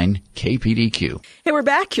 93.9 KPDQ. Hey, we're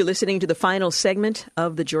back. You're listening to the final segment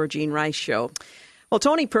of The Georgene Rice Show. Well,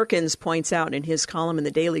 Tony Perkins points out in his column in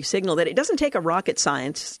the Daily Signal that it doesn't take a rocket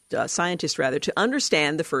scientist to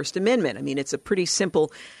understand the First Amendment. I mean, it's a pretty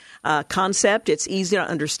simple concept. It's easy to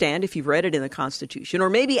understand if you've read it in the Constitution. Or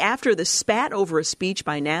maybe after the spat over a speech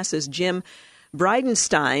by NASA's Jim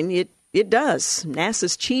Bridenstine, it does.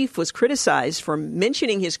 NASA's chief was criticized for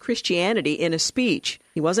mentioning his Christianity in a speech.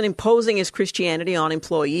 He wasn't imposing his Christianity on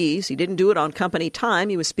employees. He didn't do it on company time.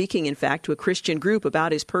 He was speaking, in fact, to a Christian group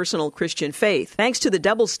about his personal Christian faith. Thanks to the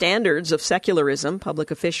double standards of secularism,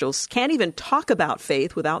 public officials can't even talk about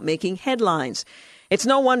faith without making headlines. It's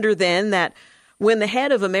no wonder, then, that when the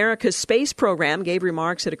head of America's space program gave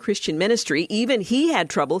remarks at a Christian ministry, even he had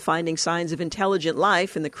trouble finding signs of intelligent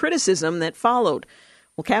life in the criticism that followed.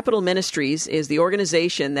 Well, Capital Ministries is the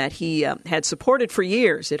organization that he had supported for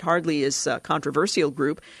years. It hardly is a controversial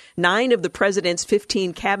group. 9 of the president's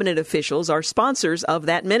 15 cabinet officials are sponsors of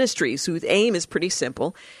that ministry, whose aim is pretty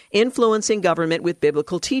simple: influencing government with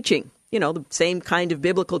biblical teaching. You know, the same kind of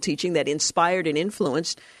biblical teaching that inspired and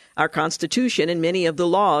influenced our Constitution and many of the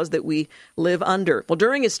laws that we live under. Well,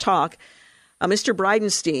 during his talk, Mr.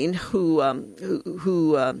 Bridenstine,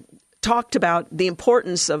 who talked about the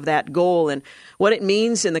importance of that goal and what it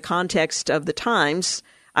means in the context of the times.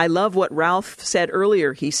 I love what Ralph said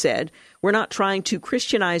earlier. He said, "We're not trying to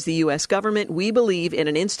Christianize the U.S. government. We believe in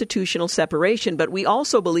an institutional separation, but we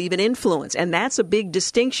also believe in influence." And that's a big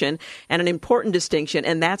distinction and an important distinction.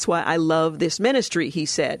 And that's why I love this ministry, he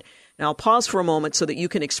said. Now, I'll pause for a moment so that you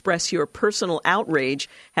can express your personal outrage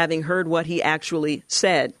having heard what he actually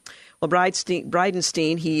said. Well,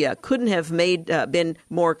 Bridenstine, he couldn't have been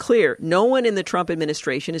more clear. No one in the Trump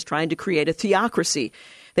administration is trying to create a theocracy.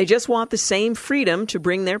 They just want the same freedom to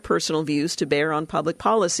bring their personal views to bear on public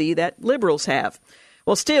policy that liberals have.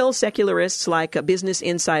 Well, still, secularists like Business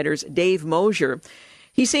Insider's Dave Mosier,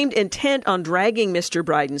 he seemed intent on dragging Mr.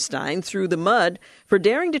 Bridenstine through the mud for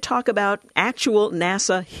daring to talk about actual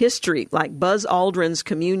NASA history, like Buzz Aldrin's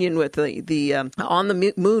communion with on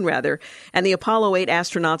the moon, and the Apollo 8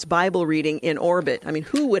 astronauts' Bible reading in orbit. I mean,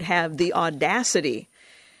 who would have the audacity?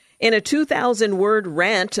 In a 2,000-word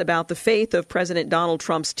rant about the faith of President Donald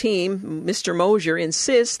Trump's team, Mr. Mosier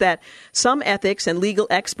insists that some ethics and legal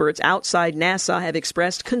experts outside NASA have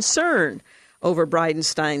expressed concern over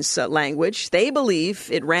Bridenstine's language. They believe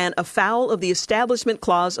it ran afoul of the Establishment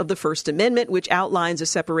Clause of the First Amendment, which outlines a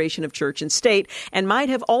separation of church and state, and might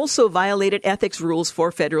have also violated ethics rules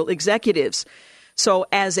for federal executives. So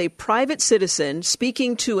as a private citizen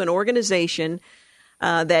speaking to an organization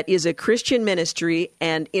that is a Christian ministry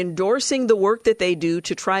and endorsing the work that they do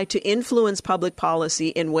to try to influence public policy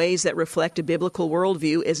in ways that reflect a biblical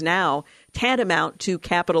worldview is now tantamount to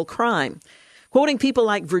capital crime. Quoting people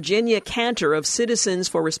like Virginia Cantor of Citizens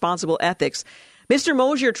for Responsible Ethics, Mr.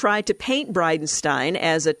 Mosier tried to paint Bridenstine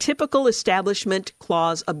as a typical Establishment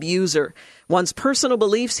Clause abuser. One's personal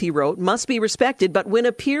beliefs, he wrote, must be respected, but when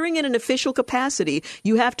appearing in an official capacity,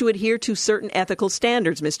 you have to adhere to certain ethical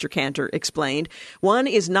standards, Mr. Cantor explained. One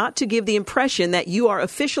is not to give the impression that you are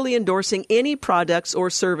officially endorsing any products or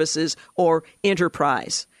services or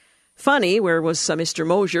enterprise. Funny, where was Mr.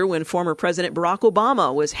 Mosier when former President Barack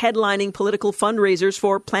Obama was headlining political fundraisers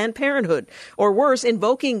for Planned Parenthood, or worse,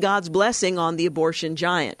 invoking God's blessing on the abortion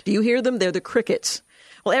giant? Do you hear them? They're the crickets.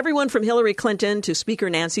 Well, everyone from Hillary Clinton to Speaker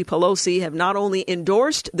Nancy Pelosi have not only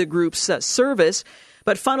endorsed the group's service,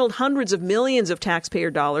 but funneled hundreds of millions of taxpayer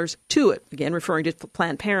dollars to it, again referring to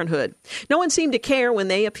Planned Parenthood. No one seemed to care when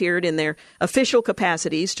they appeared in their official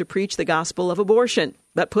capacities to preach the gospel of abortion,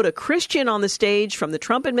 but put a Christian on the stage from the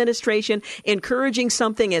Trump administration encouraging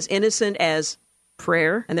something as innocent as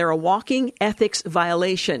prayer, and they're a walking ethics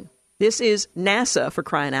violation. This is NASA, for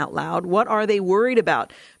crying out loud. What are they worried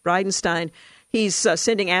about? Bridenstine, he's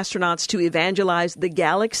sending astronauts to evangelize the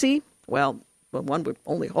galaxy. Well, one would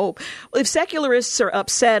only hope. Well, if secularists are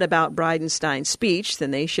upset about Bridenstine's speech,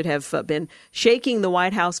 then they should have been shaking the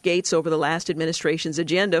White House gates over the last administration's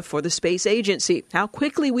agenda for the space agency. How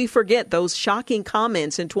quickly we forget those shocking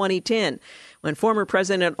comments in 2010 when former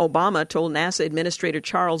President Obama told NASA Administrator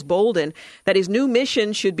Charles Bolden that his new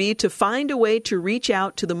mission should be to find a way to reach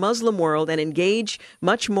out to the Muslim world and engage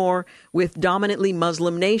much more with dominantly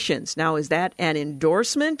Muslim nations. Now, is that an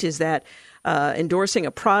endorsement? Is that endorsing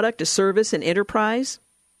a product, a service, an enterprise?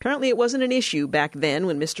 Apparently it wasn't an issue back then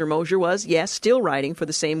when Mr. Mosier was, yes, still writing for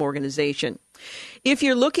the same organization. If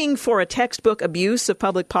you're looking for a textbook abuse of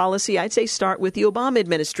public policy, I'd say start with the Obama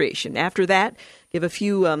administration. After that,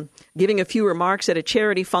 giving a few remarks at a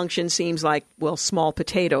charity function seems like, well, small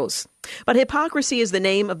potatoes. But hypocrisy is the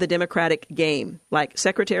name of the Democratic game. Like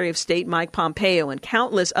Secretary of State Mike Pompeo and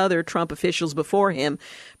countless other Trump officials before him,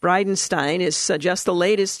 Bridenstine is just the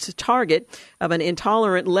latest target of an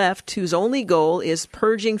intolerant left whose only goal is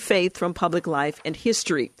purging faith from public life and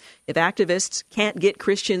history. If activists can't get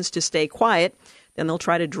Christians to stay quiet, then they'll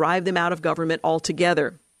try to drive them out of government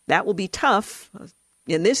altogether. That will be tough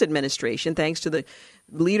in this administration, thanks to the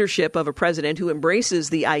leadership of a president who embraces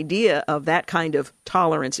the idea of that kind of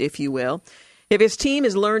tolerance, if you will. If his team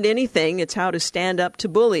has learned anything, it's how to stand up to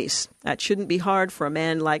bullies. That shouldn't be hard for a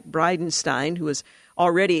man like Bridenstine, who is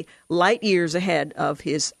already light years ahead of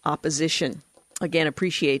his opposition. Again,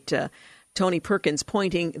 appreciate Tony Perkins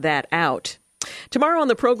pointing that out. Tomorrow on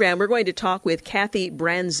the program, we're going to talk with Kathy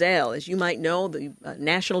Branzell. As you might know, the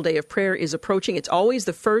National Day of Prayer is approaching. It's always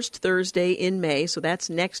the first Thursday in May, so that's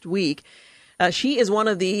next week. She is one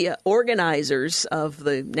of the organizers of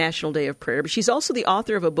the National Day of Prayer, but she's also the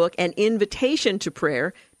author of a book, An Invitation to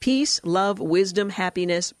Prayer, Peace, Love, Wisdom,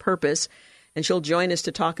 Happiness, Purpose. And she'll join us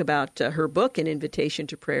to talk about her book, An Invitation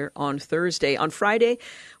to Prayer, on Thursday. On Friday,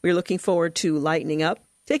 we're looking forward to lightening up,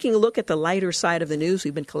 taking a look at the lighter side of the news.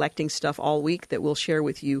 We've been collecting stuff all week that we'll share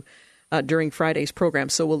with you during Friday's program,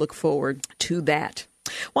 so we'll look forward to that.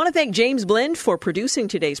 I want to thank James Blend for producing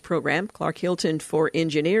today's program, Clark Hilton for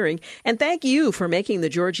engineering, and thank you for making the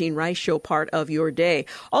Georgene Rice Show part of your day.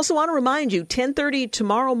 Also want to remind you, 10:30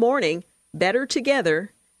 tomorrow morning, Better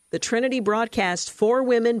Together, the Trinity broadcast for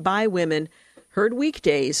women by women, heard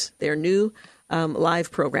weekdays, their new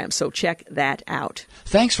live program. So check that out.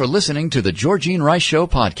 Thanks for listening to the Georgene Rice Show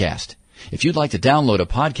podcast. If you'd like to download a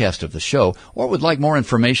podcast of the show or would like more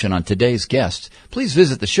information on today's guests, please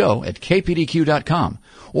visit the show at kpdq.com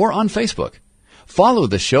or on Facebook. Follow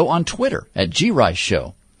the show on Twitter at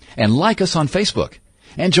GRiceShow and like us on Facebook.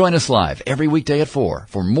 And join us live every weekday at 4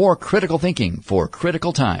 for more critical thinking for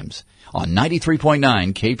critical times on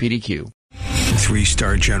 93.9 KPDQ.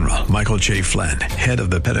 3-star General Michael J. Flynn, head of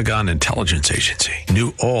the Pentagon Intelligence Agency,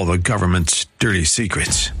 knew all the government's dirty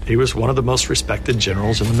secrets. He was one of the most respected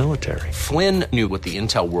generals in the military. Flynn knew what the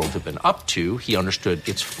intel world had been up to. He understood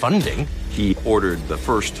its funding. He ordered the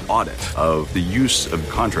first audit of the use of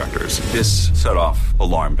contractors. This set off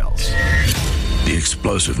alarm bells. The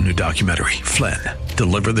explosive new documentary, Flynn,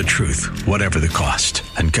 Deliver the Truth, Whatever the Cost,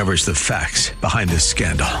 uncovers the facts behind this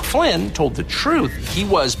scandal. Flynn told the truth. He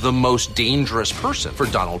was the most dangerous person for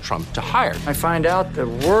Donald Trump to hire. I find out the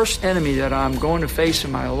worst enemy that I'm going to face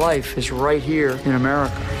in my life is right here in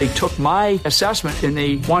America. They took my assessment and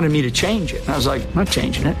they wanted me to change it. And I was like, I'm not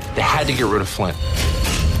changing it. They had to get rid of Flynn.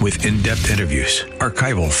 With in-depth interviews,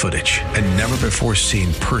 archival footage, and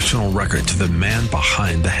never-before-seen personal records of the man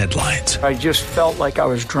behind the headlines. I just felt like I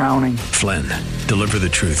was drowning. Flynn, Deliver the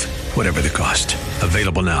Truth, Whatever the Cost.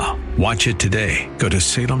 Available now. Watch it today. Go to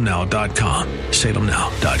salemnow.com.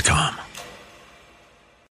 salemnow.com.